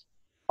how it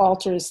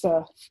alters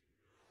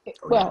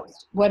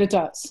what it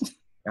does.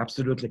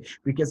 Absolutely.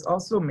 Because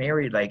also,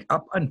 Mary, like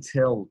up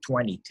until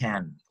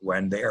 2010,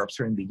 when the Arab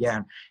Spring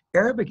began,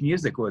 Arabic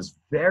music was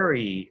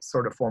very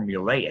sort of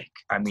formulaic.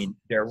 I mean,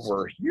 there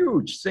were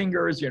huge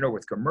singers, you know,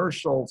 with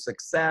commercial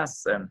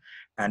success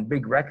and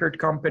big record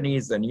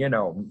companies and, you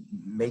know,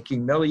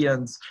 making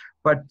millions.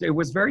 But it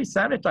was very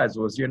sanitized.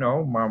 It was, you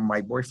know,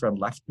 my boyfriend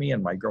left me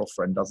and my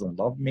girlfriend doesn't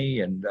love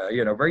me. And,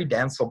 you know, very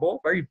danceable,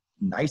 very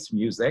nice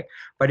music,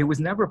 but it was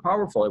never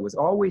powerful. It was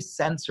always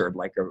censored,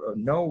 like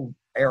no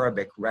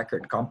Arabic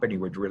record company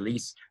would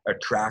release a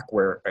track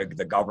where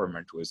the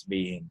government was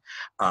being,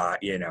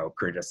 you know,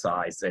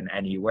 criticized in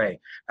any way.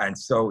 And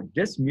so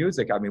this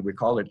music, I mean, we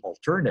call it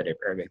alternative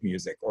Arabic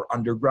music or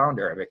underground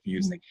Arabic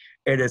music.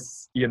 It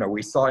is, you know,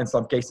 we saw in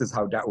some cases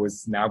how that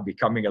was now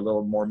becoming a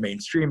little more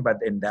mainstream, but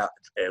in that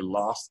it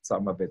lost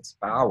some of its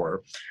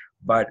power.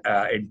 But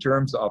in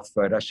terms of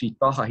Rashid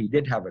Taha, he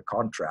did have a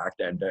contract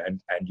and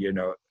you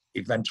know,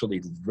 eventually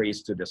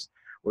raised to this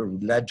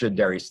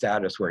legendary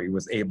status where he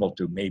was able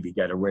to maybe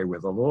get away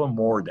with a little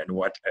more than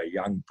what a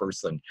young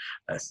person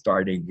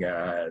starting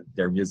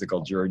their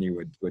musical journey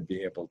would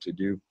be able to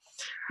do.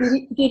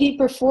 Did he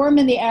perform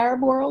in the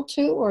Arab world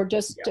too, or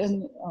just yes.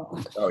 in?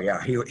 Oh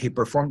yeah, he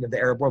performed in the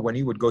Arab world. When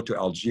he would go to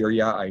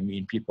Algeria, I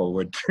mean, people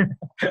would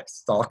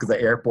stalk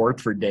the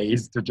airport for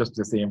days just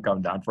to see him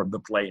come down from the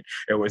plane.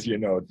 It was, you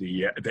know,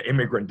 the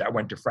immigrant that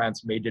went to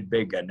France, made it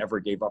big, and never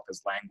gave up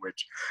his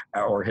language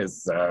or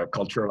his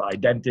cultural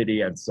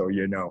identity, and so,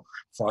 you know,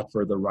 fought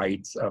for the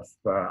rights of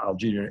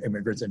Algerian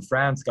immigrants in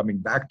France, coming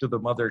back to the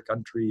mother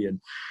country.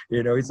 And,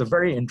 you know, he's a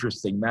very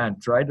interesting man.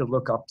 Try to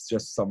look up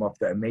just some of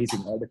the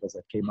amazing articles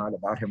that came out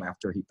about him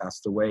after he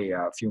passed away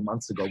a few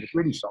months ago. It was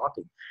really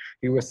shocking.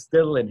 He was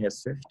still in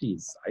his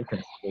 50s. I can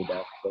say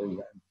that very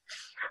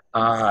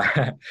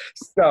young.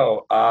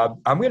 So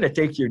I'm going to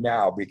take you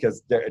now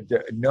because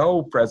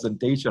no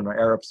presentation on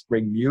Arab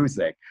Spring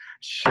music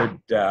should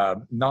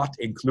not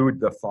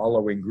include the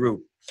following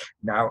group.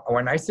 Now,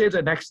 when I say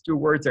the next two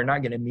words, they're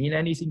not going to mean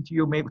anything to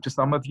you, maybe to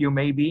some of you,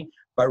 maybe,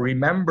 but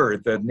remember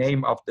the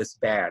name of this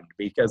band,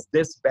 because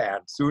this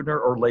band, sooner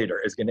or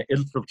later, is going to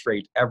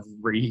infiltrate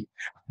every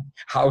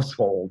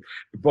household,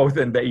 both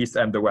in the East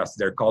and the West.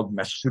 They're called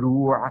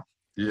Mashrou'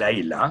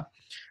 Layla.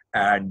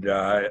 And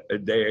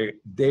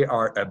they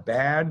are a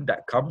band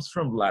that comes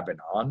from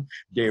Lebanon.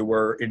 They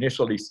were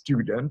initially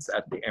students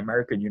at the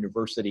American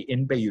University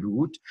in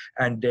Beirut,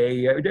 and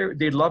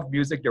they loved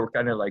music. They were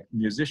kind of like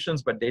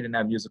musicians, but they didn't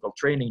have musical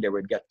training. They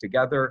would get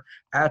together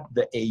at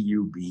the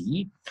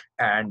AUB,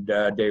 and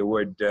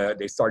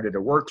they started a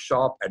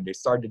workshop, and they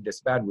started this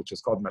band, which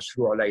is called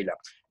Mashrou' Layla.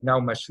 Now,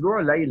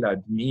 Mashrou'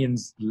 Layla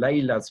means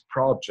Layla's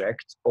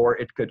project, or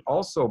it could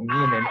also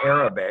mean in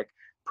Arabic,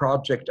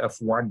 project of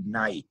one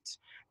night.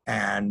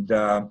 And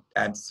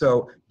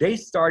so they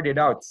started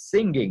out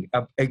singing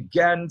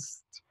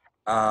against,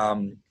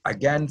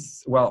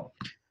 well,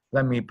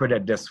 let me put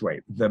it this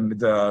way.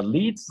 The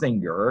lead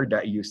singer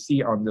that you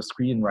see on the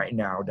screen right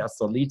now, that's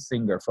the lead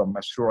singer from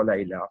Mashrou'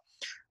 Layla,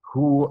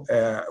 who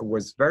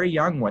was very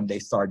young when they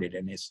started,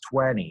 in his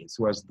 20s,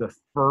 was the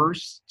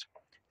first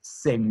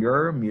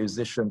singer,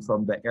 musician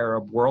from the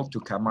Arab world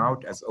to come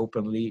out as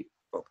openly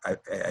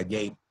a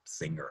gay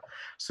singer.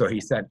 So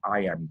he said, I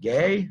am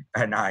gay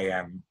and I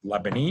am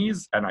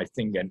Lebanese and I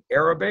sing in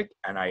Arabic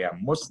and I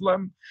am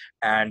Muslim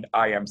and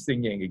I am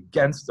singing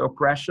against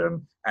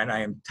oppression and I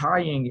am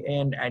tying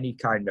in any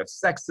kind of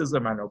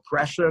sexism and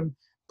oppression,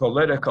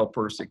 political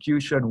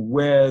persecution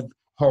with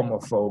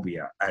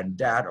homophobia. And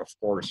that, of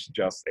course,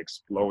 just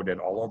exploded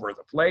all over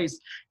the place.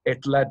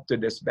 It led to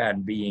this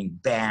band being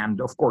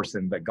banned. Of course,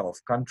 in the Gulf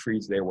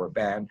countries, they were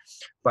banned.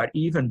 But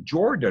even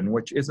Jordan,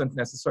 which isn't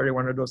necessarily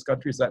one of those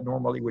countries that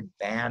normally would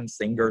ban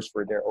singers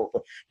for their,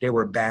 they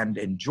were banned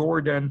in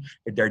Jordan.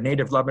 Their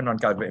native Lebanon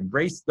kind of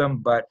embraced them,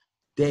 but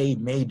they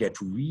made it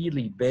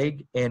really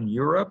big in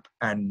Europe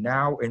and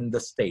now in the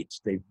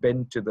States. They've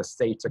been to the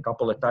States a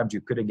couple of times.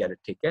 You couldn't get a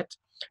ticket.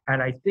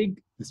 And I think,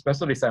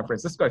 especially San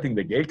Francisco, I think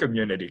the gay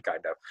community kind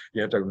of,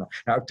 you know,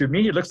 now to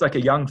me, he looks like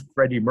a young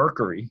Freddie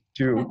Mercury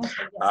too.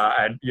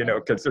 And, you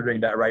know,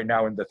 considering that right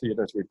now in the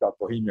theaters, we've got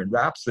Bohemian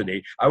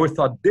Rhapsody, I always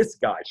thought this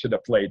guy should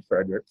have played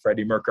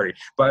Freddie Mercury.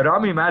 But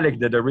Rami Malek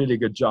did a really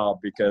good job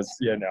because,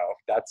 you know,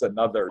 that's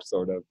another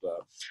sort of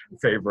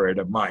favorite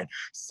of mine.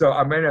 So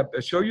I'm going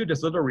to show you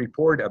this little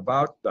report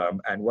about them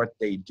and what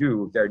they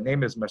do. Their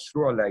name is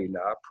Mashrou'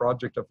 Layla,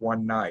 Project of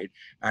One Night,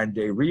 and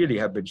they really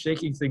have been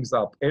shaking things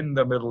up in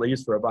the Middle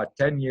East for about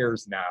 10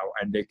 years now,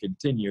 and they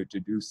continue to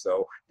do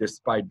so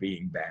despite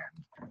being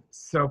banned.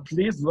 So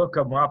please look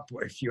them up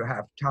if you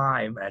have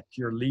time at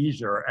your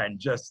leisure and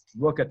just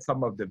look at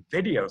some of the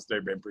videos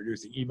they've been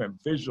producing, even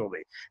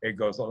visually. It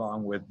goes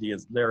along with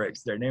these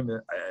lyrics. Their name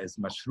is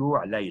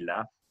Mashrou'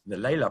 Layla, the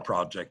Layla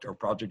Project, or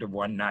Project of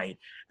One Night,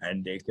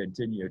 and they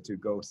continue to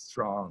go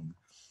strong.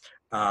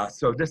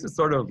 So this is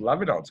sort of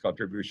Lebanon's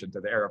contribution to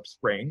the Arab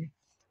Spring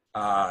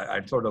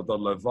and sort of the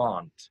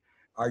Levant.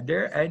 Are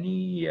there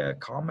any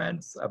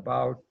comments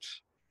about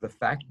the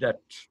fact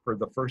that for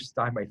the first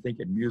time, I think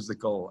in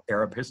musical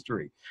Arab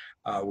history,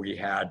 we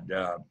had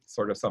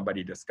sort of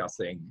somebody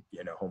discussing,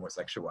 you know,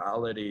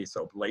 homosexuality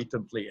so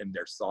blatantly in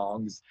their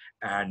songs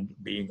and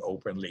being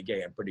openly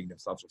gay and putting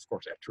themselves, of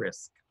course, at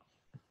risk?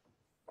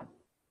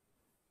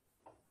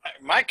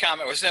 My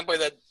comment was simply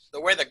that the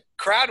way the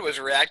crowd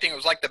was reacting, it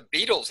was like the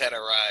Beatles had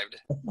arrived.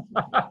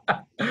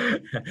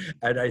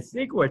 And I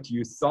think what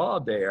you saw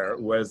there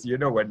was, you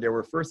know, when they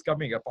were first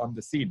coming up on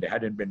the scene, they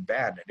hadn't been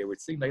banned, and they would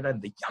sing like that,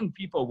 and the young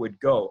people would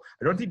go.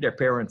 I don't think their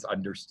parents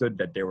understood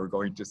that they were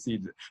going to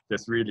see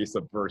this really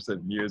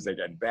subversive music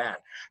and band.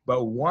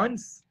 But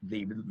once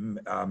the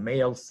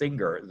male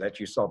singer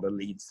that you saw, the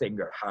lead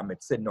singer,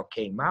 Hamid Sinno,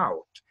 came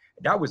out,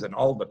 that was in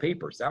all the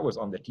papers, that was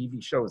on the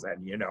TV shows,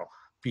 and, you know,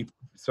 people,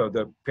 so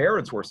the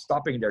parents were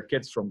stopping their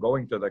kids from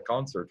going to the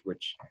concert,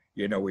 which,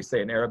 you know, we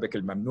say in Arabic,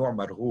 al-mamnu'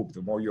 marghoob,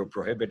 the more you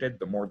prohibit it,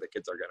 the more the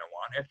kids are going to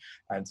want it.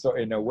 And so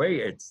in a way,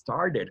 it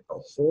started a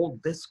whole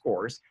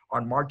discourse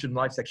on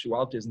marginalized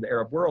sexualities in the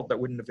Arab world that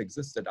wouldn't have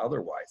existed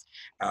otherwise.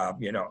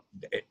 You know,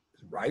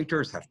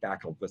 writers have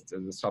tackled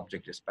the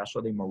subject,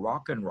 especially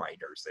Moroccan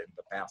writers in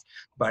the past.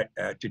 But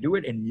to do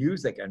it in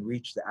music and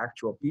reach the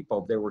actual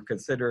people, they were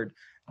considered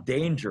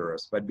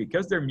dangerous. But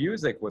because their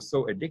music was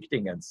so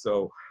addicting and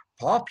so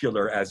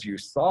popular, as you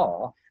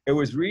saw, it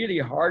was really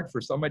hard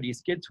for some of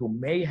these kids who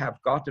may have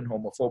gotten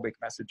homophobic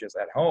messages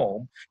at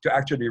home to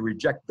actually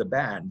reject the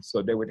band.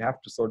 So they would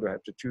have to sort of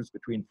have to choose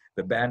between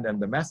the band and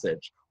the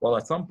message. Well,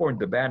 at some point,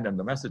 the band and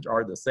the message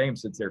are the same,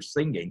 since they're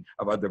singing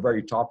about the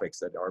very topics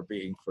that are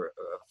being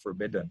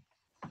forbidden.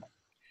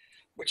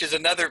 Which is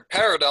another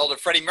parallel to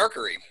Freddie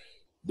Mercury.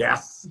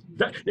 Yes,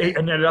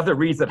 and another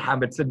reason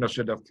Hamid Sinno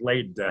should have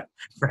played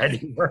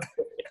Freddie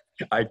Mercury.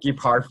 I keep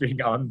harping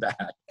on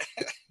that.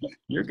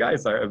 You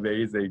guys are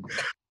amazing.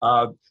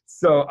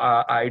 So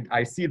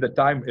I see the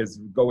time is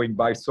going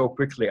by so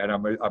quickly, and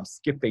I'm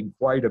skipping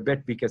quite a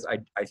bit because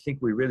I think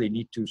we really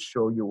need to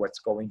show you what's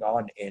going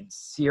on in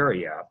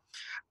Syria.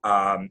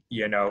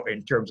 You know,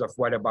 in terms of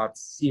what about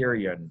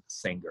Syrian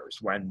singers,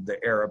 when the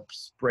Arab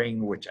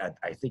Spring, which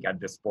I think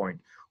at this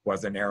point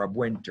was an Arab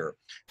winter,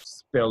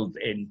 spilled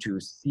into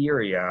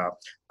Syria,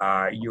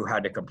 you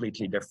had a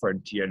completely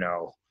different, you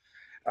know,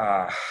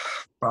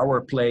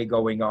 power play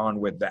going on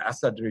with the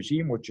Assad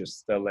regime, which is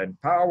still in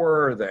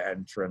power, the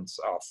entrance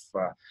of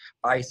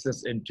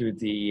ISIS into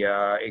the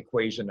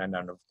equation, and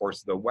then of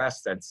course the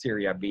West, and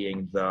Syria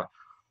being the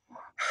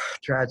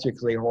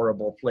tragically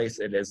horrible place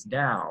it is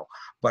now.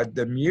 But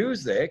the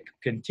music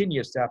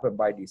continues to happen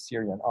by these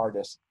Syrian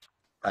artists.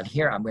 And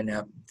here I'm going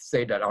to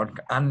say that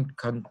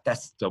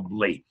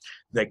uncontestably,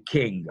 the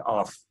king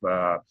of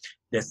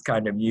this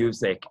kind of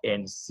music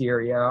in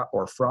Syria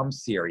or from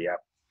Syria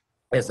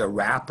is a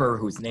rapper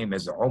whose name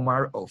is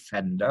Omar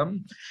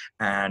Offendam,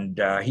 and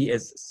he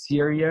is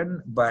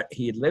Syrian, but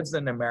he lives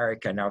in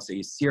America now, so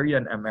he's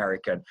Syrian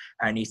American,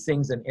 and he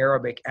sings in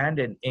Arabic and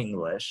in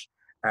English.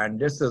 And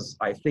this is,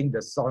 I think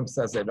the song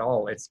says it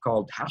all. It's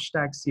called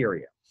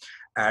 #Syria.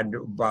 And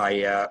by,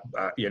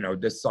 you know,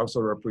 this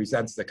also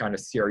represents the kind of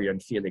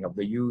Syrian feeling of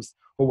the youth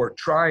who were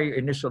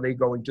initially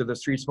going to the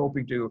streets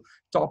hoping to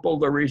topple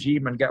the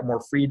regime and get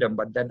more freedom,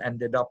 but then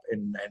ended up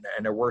in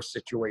a worse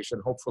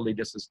situation. Hopefully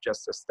this is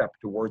just a step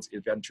towards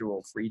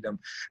eventual freedom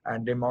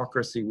and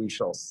democracy, we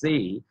shall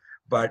see.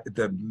 But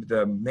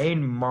the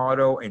main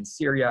motto in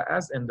Syria,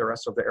 as in the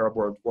rest of the Arab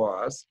world,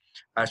 was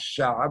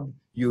 "Ash-Sha'b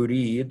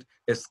yurid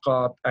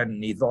isqat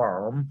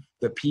an-nizam."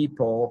 The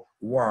people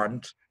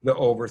want the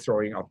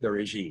overthrowing of the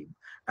regime.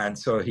 And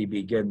so he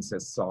begins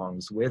his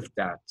songs with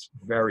that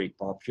very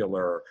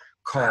popular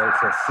call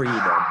for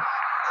freedom.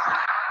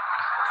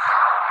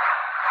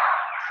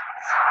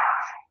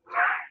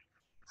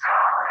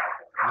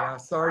 Yeah,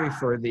 sorry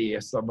for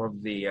some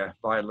of the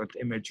violent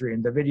imagery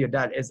in the video.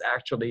 That is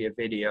actually a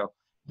video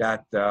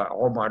that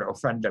Omar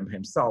Offendam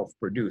himself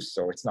produced,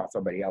 so it's not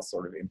somebody else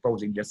sort of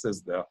imposing. This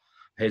is the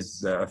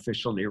his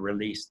officially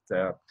released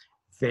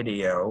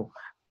video.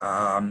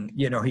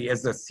 You know, he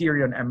is a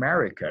Syrian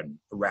American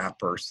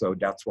rapper, so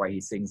that's why he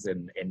sings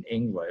in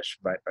English.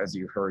 But as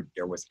you heard,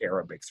 there was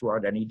Arabic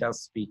throughout, and he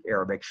does speak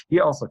Arabic. He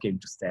also came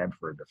to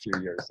Stanford a few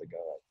years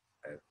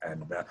ago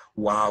and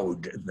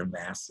wowed the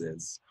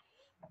masses.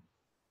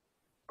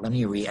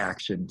 Any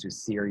reaction to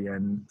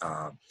Syrian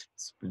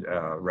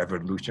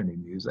revolutionary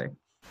music?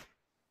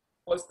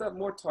 Was that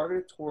more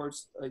targeted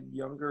towards a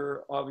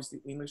younger,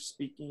 obviously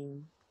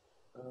English-speaking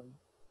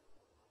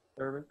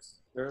Arabs?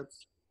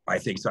 I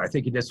think so. I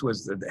think this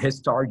was his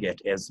target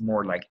is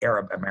more like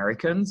Arab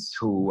Americans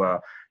who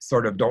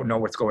sort of don't know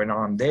what's going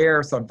on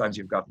there. Sometimes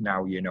you've got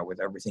now, you know, with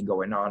everything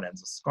going on and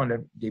this kind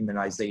of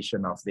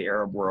demonization of the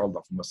Arab world,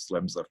 of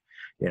Muslims, of,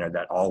 you know,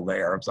 that all the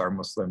Arabs are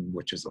Muslim,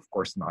 which is of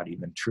course not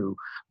even true.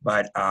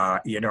 But,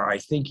 you know, I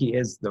think he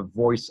is the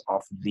voice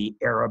of the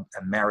Arab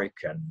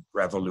American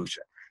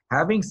revolution.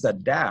 Having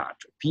said that,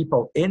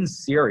 people in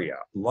Syria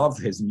love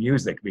his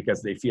music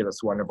because they feel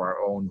it's one of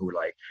our own who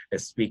like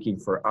is speaking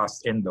for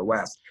us in the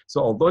West. So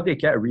although they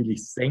can't really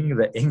sing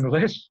the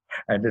English,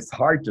 and it's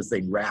hard to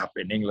sing rap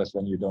in English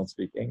when you don't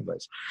speak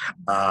English,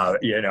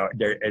 you know,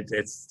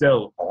 it's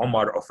still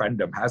Omar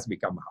Offendum has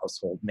become a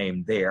household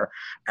name there.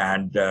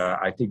 And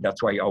I think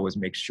that's why he always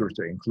makes sure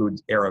to include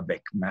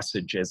Arabic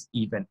messages,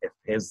 even if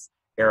his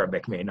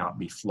Arabic may not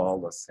be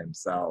flawless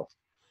himself.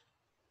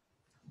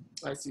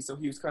 I see. So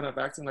he was kind of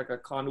acting like a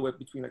conduit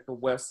between like the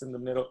West and the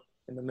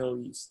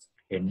Middle East.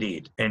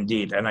 Indeed,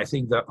 indeed. And I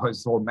think that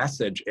his whole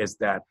message is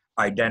that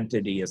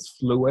identity is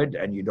fluid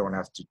and you don't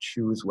have to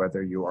choose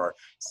whether you are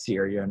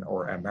Syrian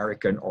or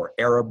American or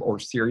Arab or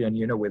Syrian,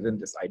 you know, within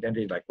this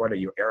identity, like, what are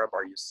you, Arab?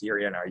 Are you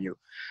Syrian? Are you,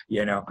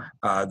 you know,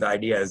 the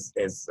idea is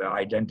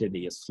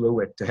identity is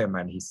fluid to him,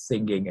 and he's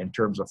singing in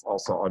terms of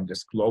also on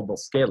this global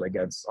scale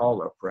against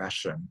all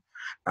oppression.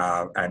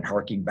 And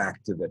harking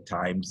back to the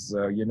times,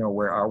 you know,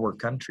 where our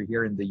country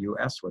here in the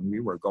US, when we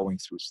were going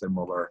through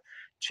similar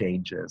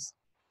changes.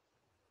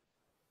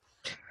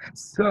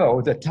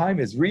 So the time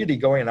is really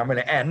going, I'm going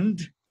to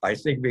end, I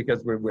think,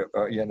 because we're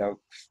you know,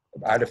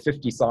 out of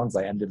 50 songs,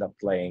 I ended up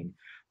playing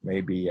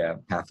maybe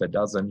half a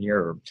dozen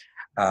here.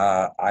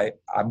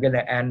 I'm going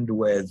to end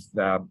with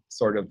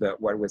sort of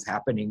what was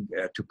happening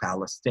to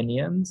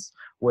Palestinians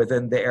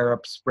within the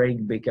Arab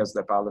Spring, because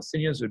the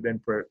Palestinians have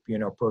been, you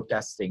know,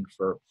 protesting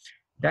for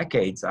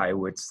decades, I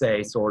would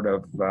say, sort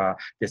of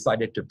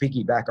decided to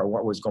piggyback on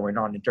what was going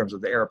on in terms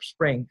of the Arab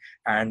Spring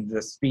and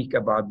speak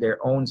about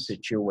their own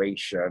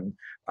situation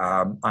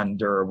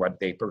under what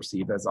they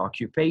perceive as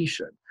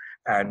occupation.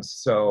 And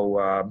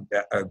so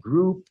a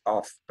group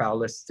of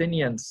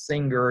Palestinian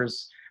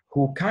singers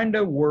who kind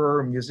of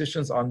were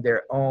musicians on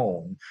their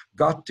own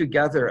got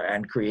together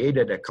and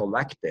created a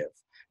collective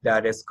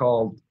that is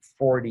called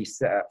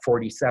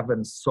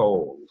 47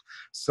 Soul.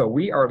 So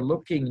we are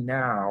looking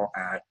now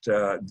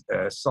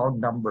at song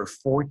number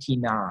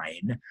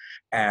 49,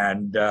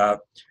 and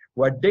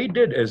what they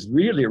did is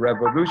really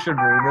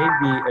revolutionary,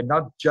 maybe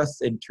not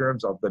just in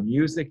terms of the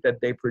music that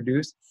they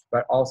produced,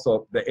 but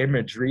also the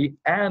imagery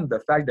and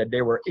the fact that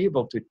they were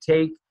able to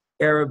take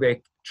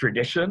Arabic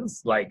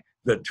traditions, like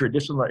the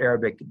traditional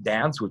Arabic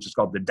dance, which is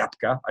called the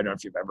dabka. I don't know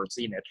if you've ever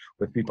seen it,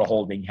 with people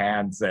holding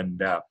hands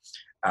and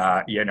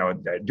you know,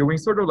 doing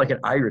sort of like an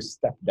Irish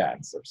step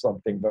dance or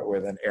something, but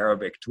with an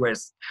Arabic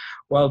twist.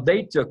 Well,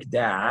 they took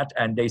that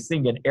and they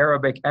sing in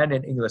Arabic and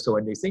in English. So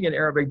when they sing in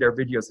Arabic, their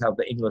videos have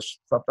the English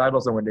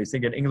subtitles, and when they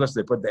sing in English,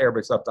 they put the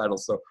Arabic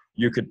subtitles. So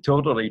you could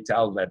totally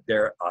tell that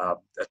their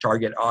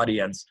target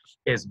audience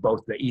is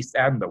both the East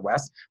and the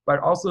West. But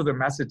also the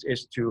message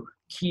is to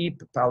keep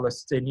the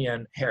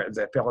Palestinian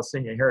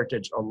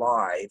heritage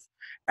alive.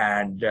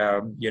 And,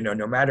 you know,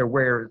 no matter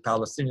where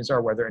Palestinians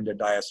are, whether in the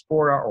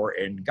diaspora or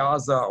in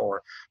Gaza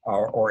or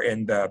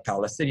in the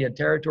Palestinian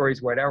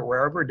territories,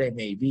 wherever they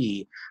may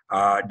be,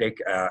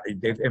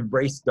 they've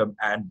embraced them.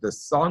 And the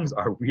songs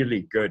are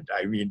really good.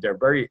 I mean, they're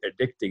very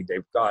addicting.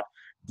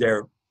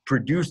 They're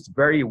produced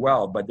very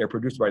well, but they're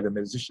produced by the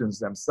musicians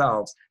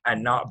themselves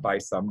and not by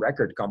some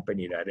record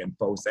company that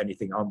imposed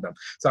anything on them.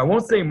 So I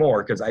won't say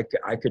more because I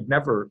could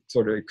never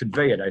sort of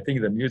convey it. I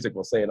think the music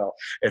will say it all.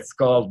 It's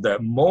called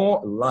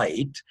Mo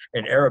Light,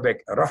 in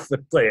Arabic, Raf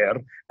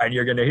al-Tayr, and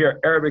you're going to hear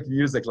Arabic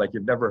music like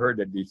you've never heard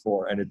it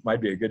before, and it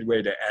might be a good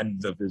way to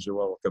end the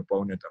visual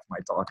component of my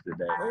talk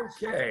today.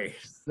 Okay,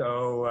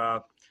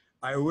 so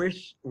I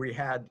wish we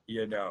had,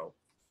 you know,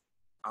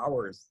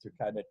 hours to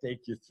kind of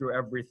take you through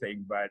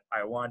everything, but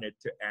I wanted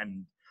to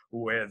end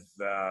with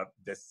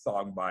this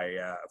song by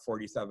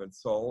 47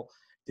 Soul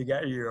to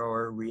get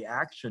your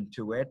reaction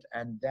to it.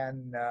 And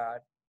then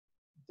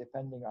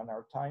depending on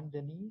our time,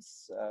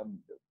 Denise,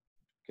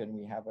 can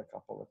we have a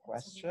couple of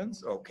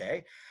questions?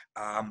 Okay.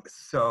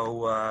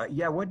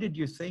 Yeah, what did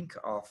you think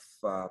of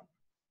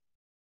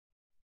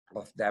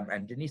them?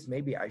 And Denise,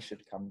 maybe I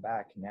should come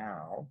back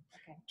now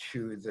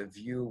to the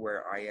view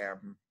where I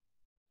am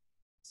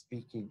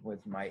speaking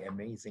with my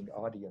amazing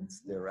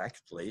audience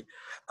directly.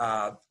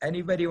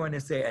 Anybody want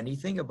to say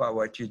anything about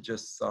what you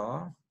just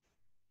saw?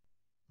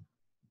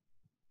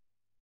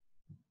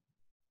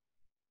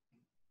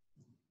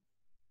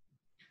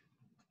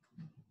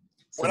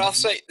 What I'll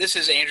say, this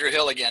is Andrew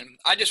Hill again.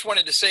 I just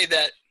wanted to say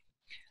that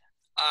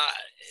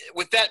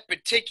with that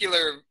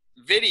particular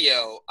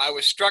video, I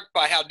was struck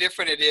by how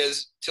different it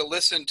is to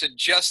listen to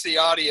just the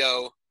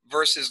audio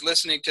versus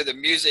listening to the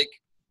music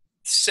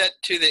set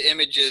to the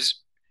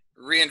images,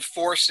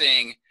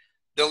 reinforcing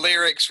the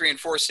lyrics,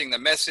 reinforcing the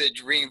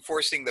message,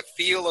 reinforcing the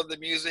feel of the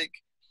music.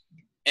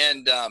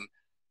 And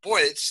boy,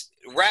 it's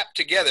wrapped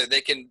together.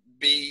 They can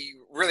be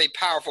really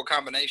powerful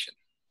combination.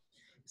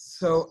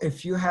 So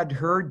if you had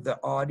heard the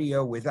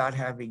audio without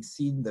having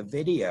seen the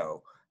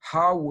video,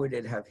 how would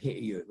it have hit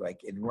you?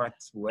 Like in what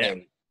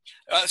way?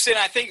 Yeah. See,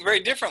 I think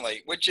very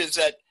differently, which is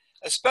that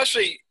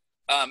especially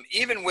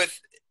even with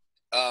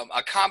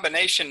a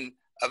combination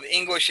of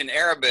English and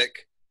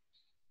Arabic,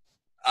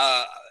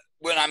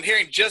 when I'm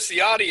hearing just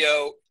the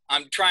audio,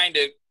 I'm trying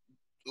to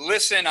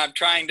listen, I'm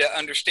trying to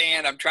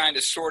understand, I'm trying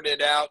to sort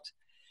it out.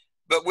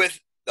 But with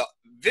the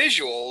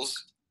visuals,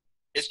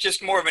 it's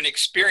just more of an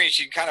experience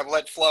you kind of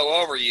let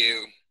flow over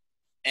you.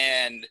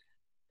 And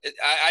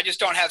I just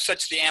don't have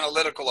such the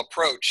analytical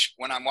approach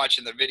when I'm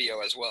watching the video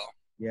as well.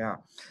 Yeah.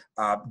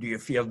 Do you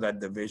feel that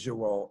the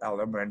visual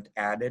element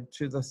added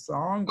to the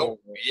song? Oh,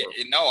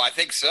 no, I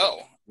think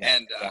so. Yeah,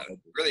 and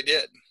really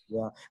did.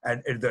 Yeah,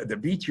 and the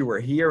beat you were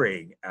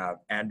hearing,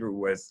 Andrew,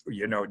 was,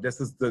 you know, this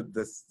is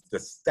the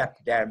step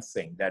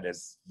dancing that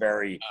is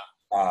very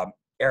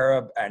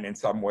Arab, and in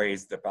some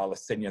ways the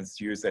Palestinians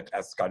use it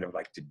as kind of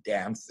like to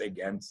dance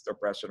against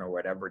oppression or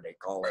whatever they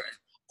call it.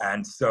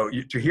 And so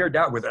to hear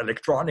that with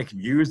electronic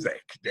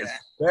music, this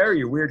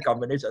very weird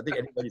combination. I think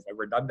anybody's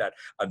ever done that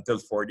until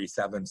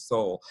 47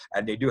 Soul.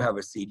 And they do have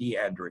a CD,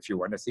 Andrew, if you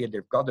want to see it.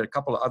 They've got a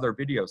couple of other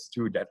videos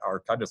too that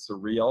are kind of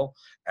surreal.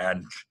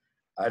 And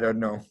I don't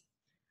know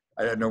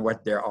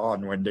what they're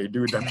on when they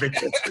do them.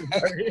 It's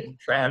very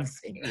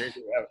entrancing.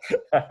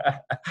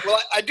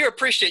 Well, I do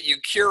appreciate you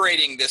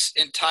curating this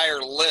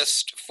entire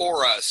list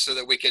for us so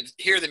that we could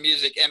hear the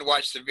music and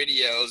watch the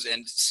videos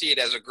and see it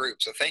as a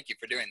group. So thank you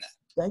for doing that.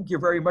 Thank you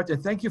very much.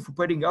 And thank you for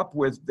putting up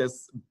with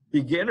this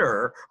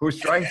beginner who's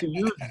trying to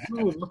use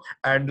Zoom.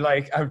 And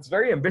like, it's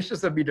very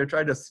ambitious of me to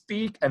try to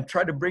speak and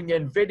try to bring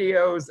in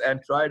videos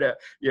and try to,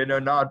 you know,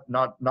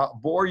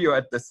 not bore you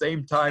at the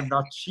same time,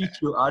 not cheat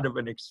you out of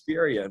an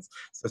experience.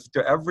 So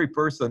to every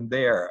person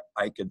there,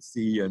 I can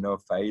see, you know,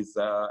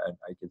 Faiza, and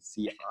I can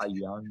see Ah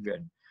Young,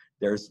 and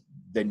there's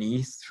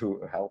Denise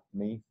who helped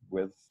me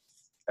with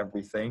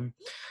everything.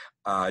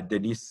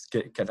 Denise,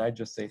 can I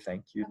just say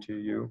thank you to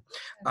you?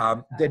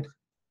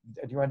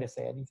 Do you want to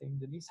say anything,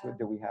 Denise? Or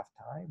do we have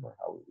time, or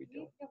how are we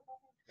doing?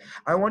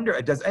 I wonder,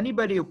 does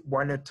anybody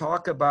want to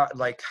talk about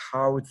like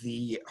how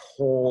the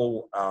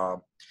whole,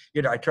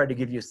 you know, I try to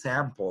give you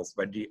samples,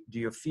 but do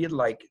you feel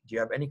like, do you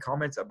have any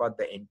comments about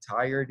the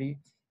entirety?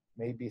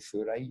 Maybe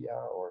Suraya,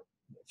 or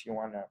if you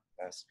want to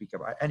speak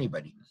about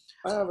anybody.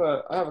 I have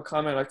a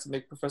comment I'd like to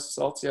make,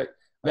 Professor Salti.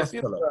 I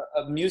feel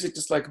that music,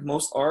 just like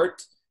most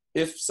art,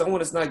 if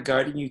someone is not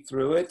guiding you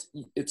through it,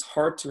 it's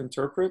hard to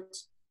interpret.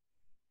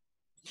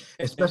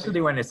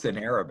 Especially when it's in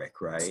Arabic,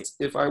 right?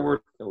 If I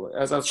were,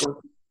 as I was going,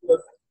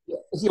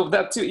 you know,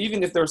 that too,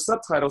 even if there are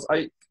subtitles,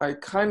 I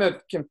kind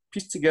of can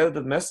piece together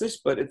the message,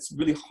 but it's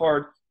really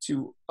hard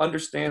to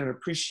understand and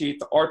appreciate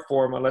the art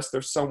form unless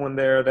there's someone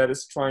there that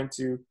is trying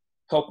to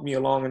help me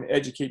along and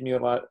educate me a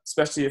lot,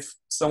 especially if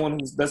someone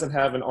who doesn't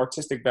have an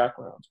artistic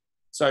background.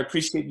 So I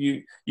appreciate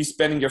you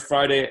spending your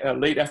Friday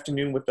late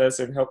afternoon with us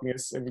and helping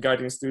us and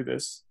guiding us through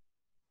this.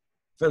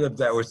 Philip,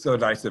 that was so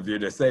nice of you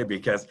to say,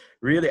 because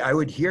really I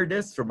would hear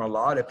this from a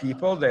lot of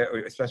people, that,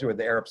 especially with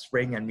the Arab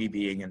Spring and me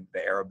being in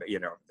the Arab, you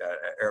know, the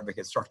Arabic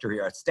instructor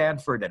here at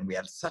Stanford, and we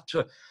had such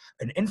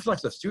an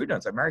influx of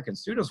students, American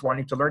students,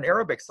 wanting to learn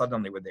Arabic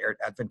suddenly with the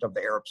advent of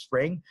the Arab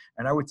Spring.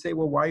 And I would say,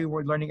 well, why are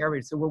you learning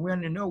Arabic? So, well, we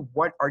want to know,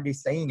 what are they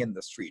saying in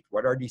the street?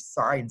 What are these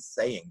signs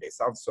saying? They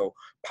sound so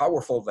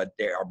powerful that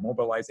they are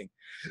mobilizing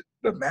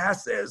the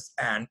masses,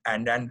 and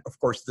then of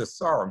course the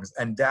songs.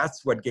 And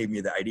that's what gave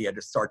me the idea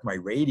to start my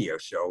radio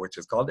show, which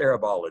is called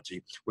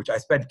Arabology, which I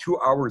spend 2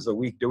 hours a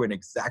week doing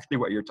exactly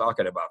what you're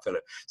talking about,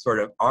 Philip, sort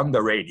of on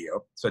the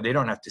radio, so they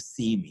don't have to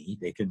see me,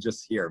 they can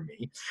just hear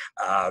me,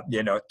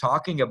 you know,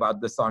 talking about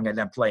the song and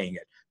then playing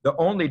it. The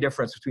only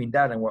difference between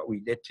that and what we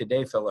did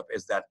today, Philip,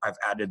 is that I've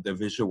added the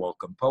visual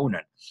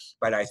component.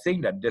 But I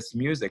think that this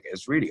music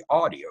is really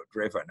audio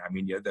driven. I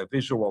mean, the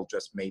visual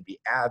just maybe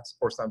adds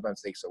or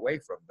sometimes takes away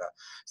from the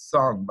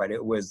song, but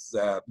it was,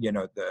 you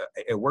know,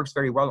 it works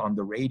very well on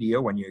the radio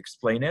when you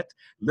explain it.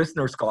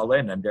 Listeners call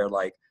in and they're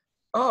like,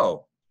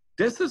 oh,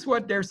 this is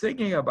what they're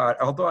singing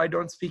about. Although I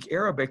don't speak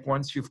Arabic,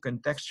 once you've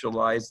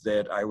contextualized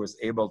it, I was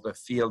able to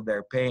feel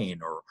their pain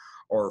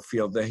or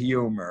feel the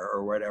humor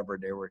or whatever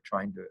they were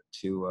trying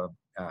to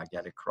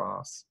get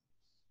across.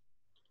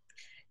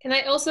 Can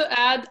I also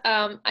add,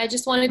 I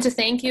just wanted to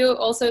thank you.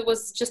 Also, it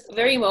was just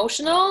very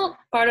emotional.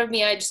 Part of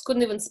me, I just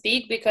couldn't even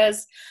speak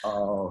because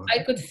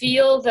I could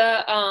feel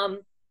the,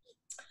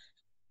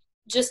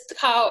 just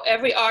how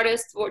every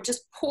artist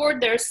just poured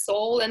their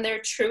soul and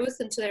their truth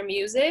into their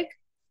music.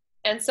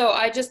 And so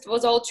I just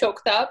was all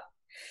choked up.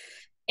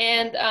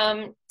 And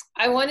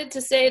I wanted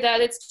to say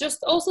that it's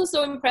just also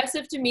so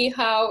impressive to me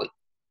how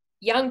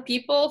young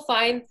people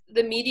find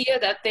the media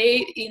that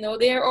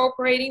they're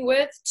operating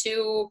with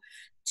to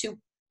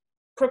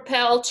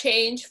propel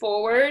change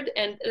forward,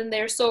 and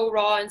they're so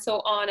raw and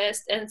so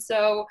honest and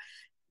so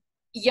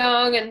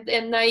young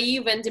and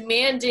naive and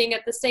demanding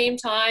at the same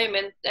time,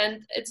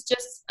 and it's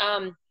just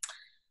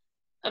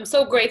I'm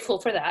so grateful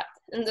for that.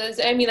 And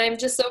I'm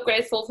just so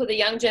grateful for the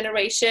young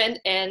generation.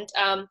 And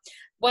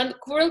one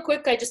real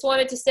quick, I just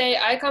wanted to say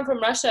I come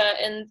from Russia,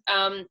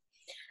 and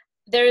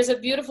there is a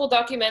beautiful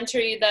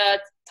documentary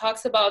that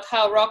talks about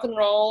how rock and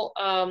roll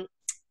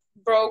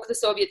broke the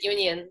Soviet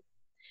Union.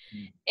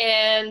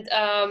 And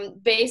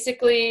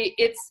basically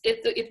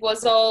it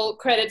was all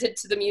credited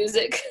to the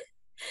music.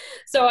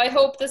 So I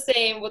hope the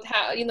same would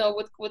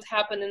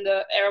happen in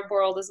the Arab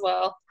world as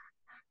well.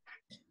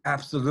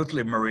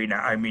 Absolutely, Marina.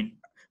 I mean,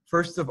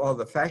 first of all,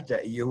 the fact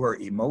that you were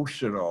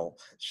emotional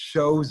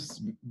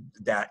shows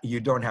that you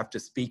don't have to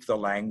speak the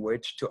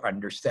language to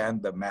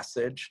understand the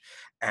message.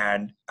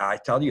 And I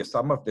tell you,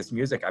 some of this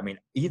music, I mean,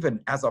 even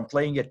as I'm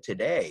playing it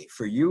today,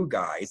 for you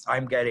guys,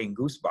 I'm getting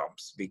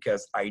goosebumps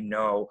because I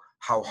know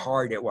how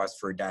hard it was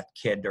for that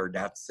kid or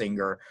that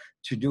singer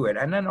to do it.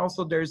 And then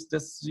also there's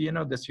this,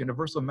 this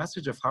universal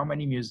message of how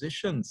many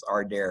musicians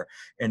are there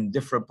in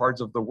different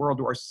parts of the world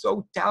who are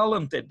so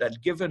talented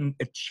that given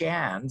a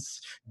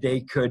chance, they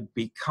could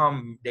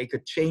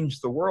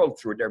change the world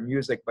through their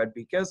music, but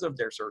because of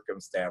their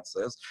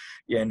circumstances,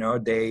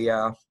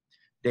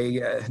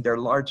 they're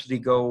largely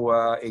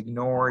go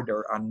ignored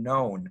or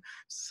unknown.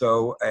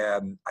 So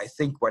I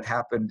think what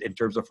happened in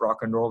terms of rock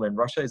and roll in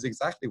Russia is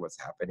exactly what's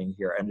happening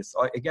here. And it's,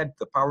 again,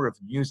 the power of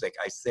music.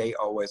 I say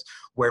always,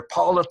 where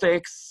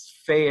politics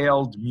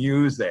failed,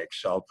 music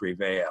shall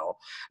prevail.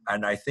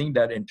 And I think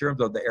that in terms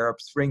of the Arab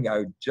Spring,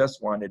 I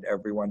just wanted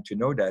everyone to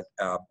know that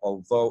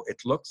although it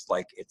looks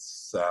like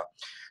it's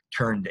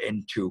turned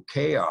into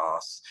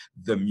chaos,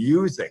 the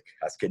music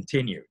has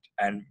continued.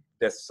 And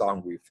this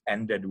song we've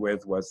ended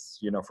with was,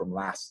 from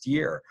last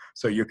year.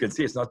 So you can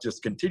see it's not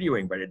just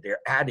continuing, but they're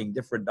adding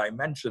different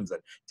dimensions and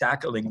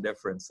tackling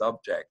different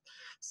subjects.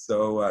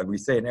 So we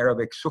say in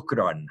Arabic,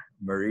 shukran,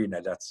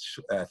 Marina, that's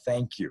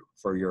thank you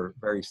for your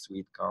very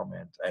sweet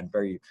comment and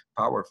very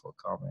powerful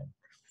comment.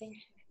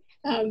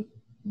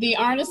 The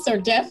artists are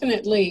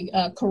definitely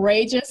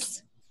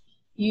courageous.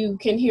 You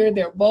can hear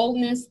their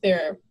boldness,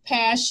 their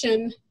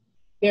passion,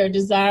 their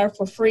desire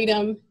for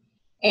freedom.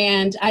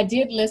 And I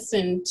did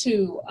listen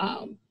to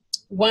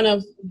one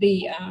of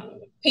the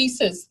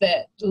pieces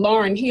that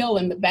Lauryn Hill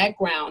in the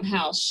background,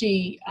 how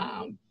she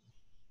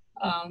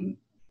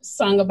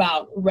sung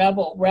about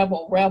rebel,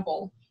 rebel,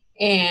 rebel,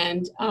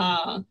 and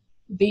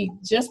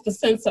just the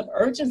sense of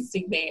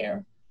urgency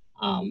there.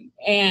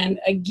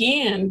 And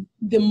again,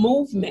 the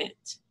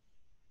movement,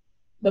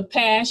 the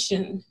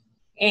passion,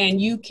 and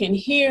you can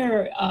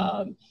hear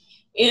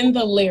in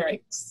the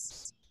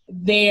lyrics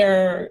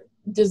their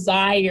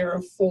desire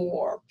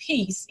for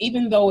peace,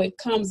 even though it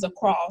comes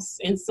across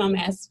in some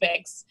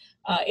aspects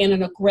in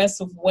an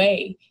aggressive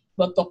way.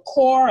 But the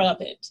core of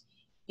it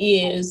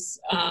is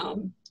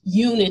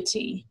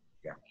unity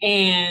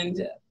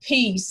and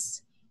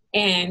peace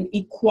and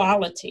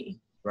equality.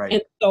 Right.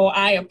 And so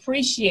I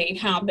appreciate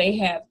how they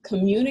have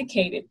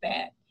communicated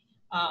that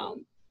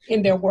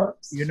in their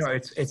works.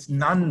 It's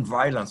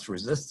non-violence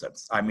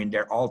resistance. I mean,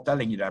 they're all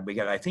telling you that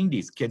because I think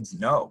these kids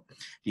know,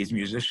 these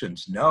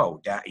musicians know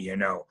that,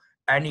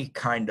 any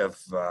kind of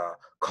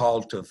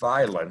call to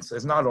violence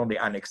is not only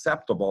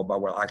unacceptable,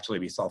 but will actually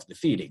be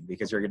self-defeating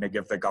because you're going to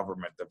give the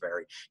government the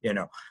very,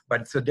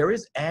 But so there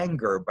is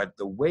anger, but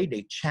the way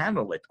they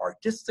channel it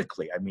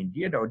artistically, I mean,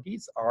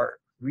 these are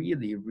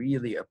really,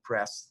 really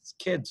oppressed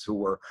kids who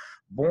were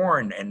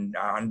born and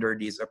under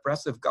these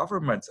oppressive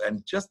governments.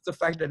 And just the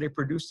fact that they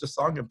produced a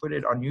song and put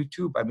it on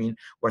YouTube, I mean,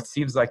 what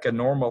seems like a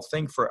normal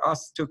thing for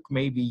us took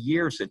maybe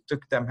years. It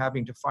took them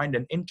having to find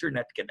an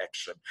internet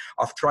connection,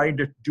 of trying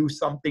to do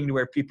something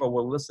where people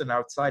will listen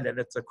outside, and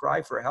it's a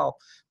cry for help.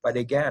 But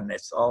again,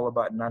 it's all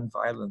about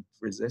nonviolent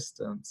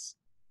resistance.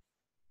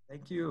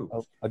 Thank you.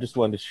 I just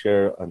wanted to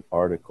share an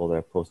article that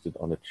I posted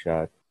on the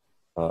chat.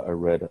 I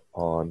read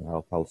on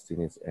how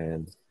Palestinians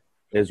and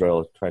Israel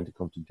are trying to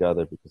come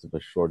together because of a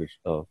shortage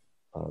of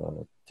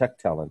tech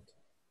talent.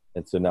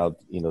 And so now,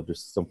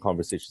 there's some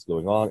conversations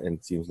going on, and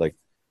it seems like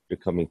they're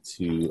coming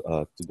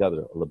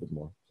together a little bit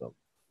more. So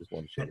just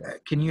wanted to share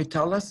that. Can you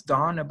tell us,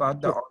 Don,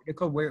 about the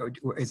article? Where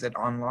is it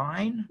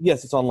online?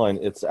 Yes, it's online.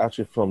 It's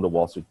actually from the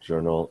Wall Street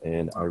Journal,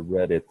 and I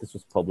read it. This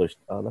was published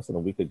less than a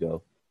week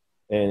ago.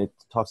 And it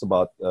talks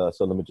about,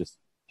 so let me just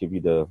give you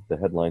the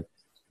headline.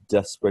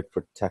 Desperate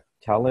for tech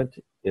talent,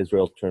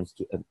 Israel turns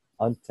to an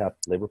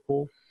untapped labor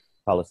pool,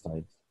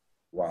 Palestine.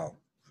 Wow.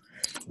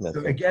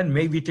 So again,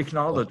 maybe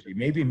technology,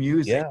 maybe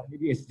music,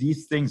 maybe it's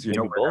these things,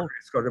 where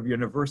it's sort of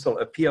universal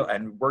appeal,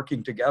 and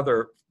working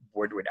together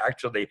would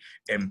actually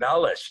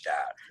embellish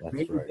that.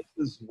 Maybe this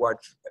is what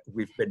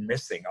we've been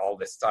missing all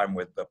this time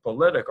with the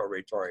political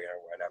rhetoric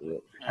or whatever.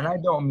 And I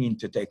don't mean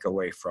to take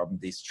away from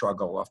the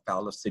struggle of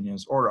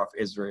Palestinians or of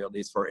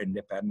Israelis for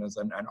independence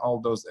and all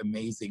those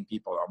amazing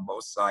people on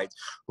both sides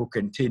who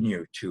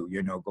continue to,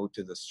 you know, go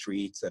to the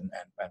streets and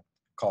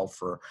call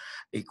for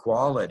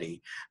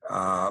equality.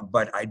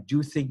 But I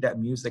do think that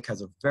music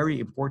has a very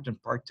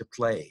important part to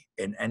play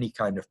in any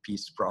kind of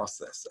peace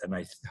process. And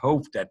I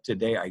hope that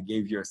today I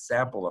gave you a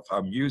sample of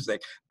how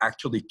music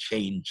actually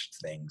changed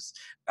things,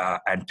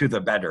 and to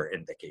the better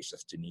in the case of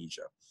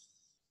Tunisia.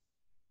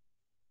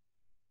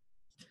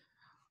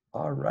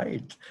 All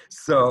right.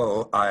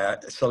 So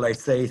shall I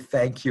say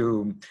thank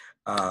you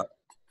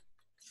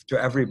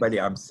to everybody?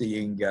 I'm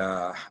seeing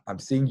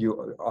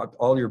you,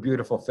 all your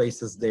beautiful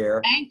faces there.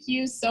 Thank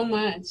you so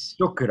much.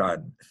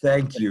 Shukran.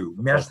 Thank you.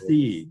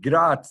 Merci.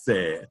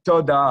 Grazie.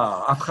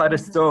 Toda.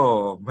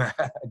 Afcharistom.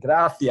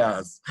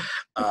 Gracias.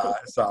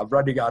 So I'm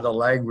running out of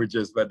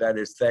languages, but that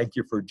is thank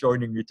you for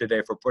joining me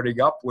today, for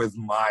putting up with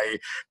my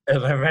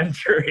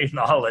elementary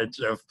knowledge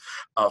of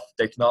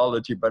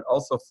technology, but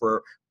also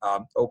for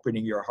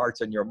opening your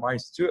hearts and your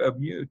minds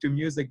to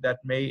music that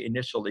may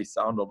initially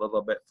sound a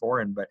little bit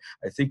foreign, but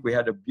I think we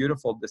had a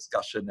beautiful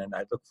discussion, and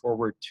I look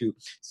forward to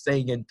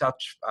staying in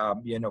touch.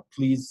 You know,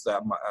 please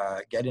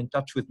get in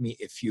touch with me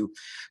if you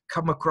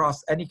come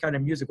across any kind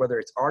of music, whether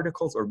it's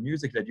articles or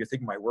music that you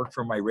think might work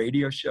for my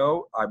radio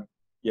show.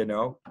 You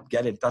know,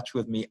 get in touch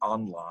with me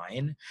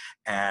online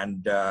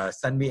and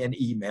send me an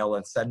email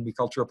and send me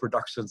cultural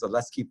productions, and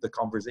let's keep the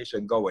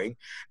conversation going.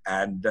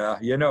 And,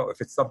 you know, if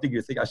it's something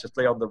you think I should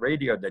play on the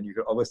radio, then you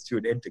can always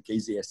tune in to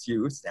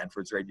KZSU,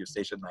 Stanford's radio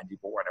station,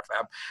 94.1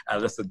 FM,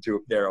 and listen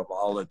to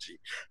Arabology.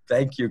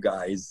 Thank you,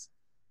 guys.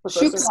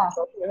 Professor,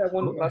 I have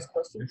one last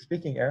question.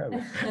 Speaking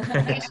Arabic.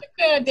 Thank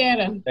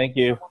you. Thank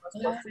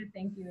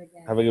you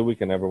again. Have a good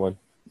weekend, everyone.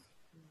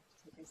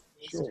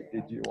 Sure.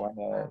 Did you want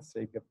to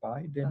say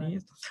goodbye,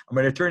 Denise? I'm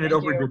going to turn it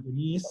over to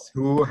Denise,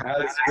 who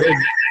has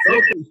been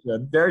so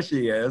patient. There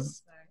she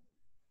is.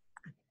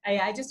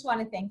 I just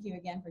want to thank you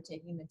again for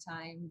taking the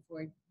time,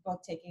 for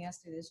both taking us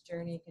through this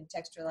journey,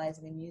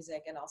 contextualizing the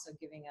music, and also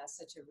giving us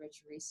such a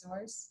rich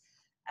resource,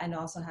 and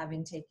also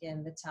having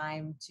taken the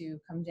time to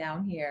come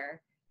down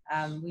here.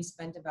 We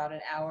spent about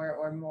an hour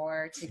or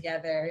more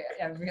together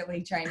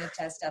really trying to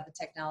test out the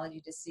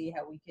technology to see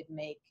how we could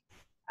make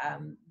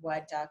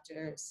what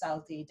Dr.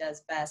 Salti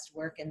does best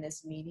work in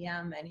this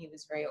medium, and he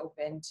was very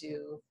open to,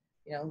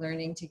 you know,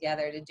 learning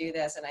together to do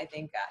this. And I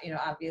think, you know,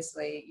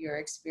 obviously your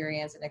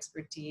experience and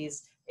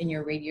expertise in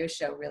your radio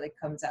show really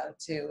comes out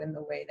too in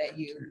the way that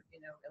you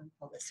know,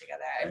 pull this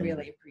together. I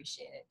really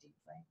appreciate it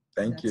deeply.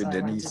 Thank you,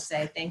 Denise. To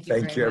say. Thank you.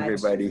 Thank you,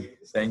 everybody.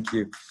 Thank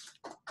you.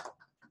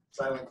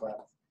 Silent class.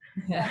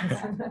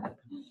 Yes.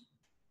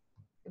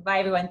 Goodbye,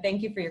 everyone.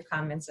 Thank you for your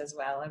comments as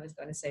well. I was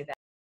going to say that.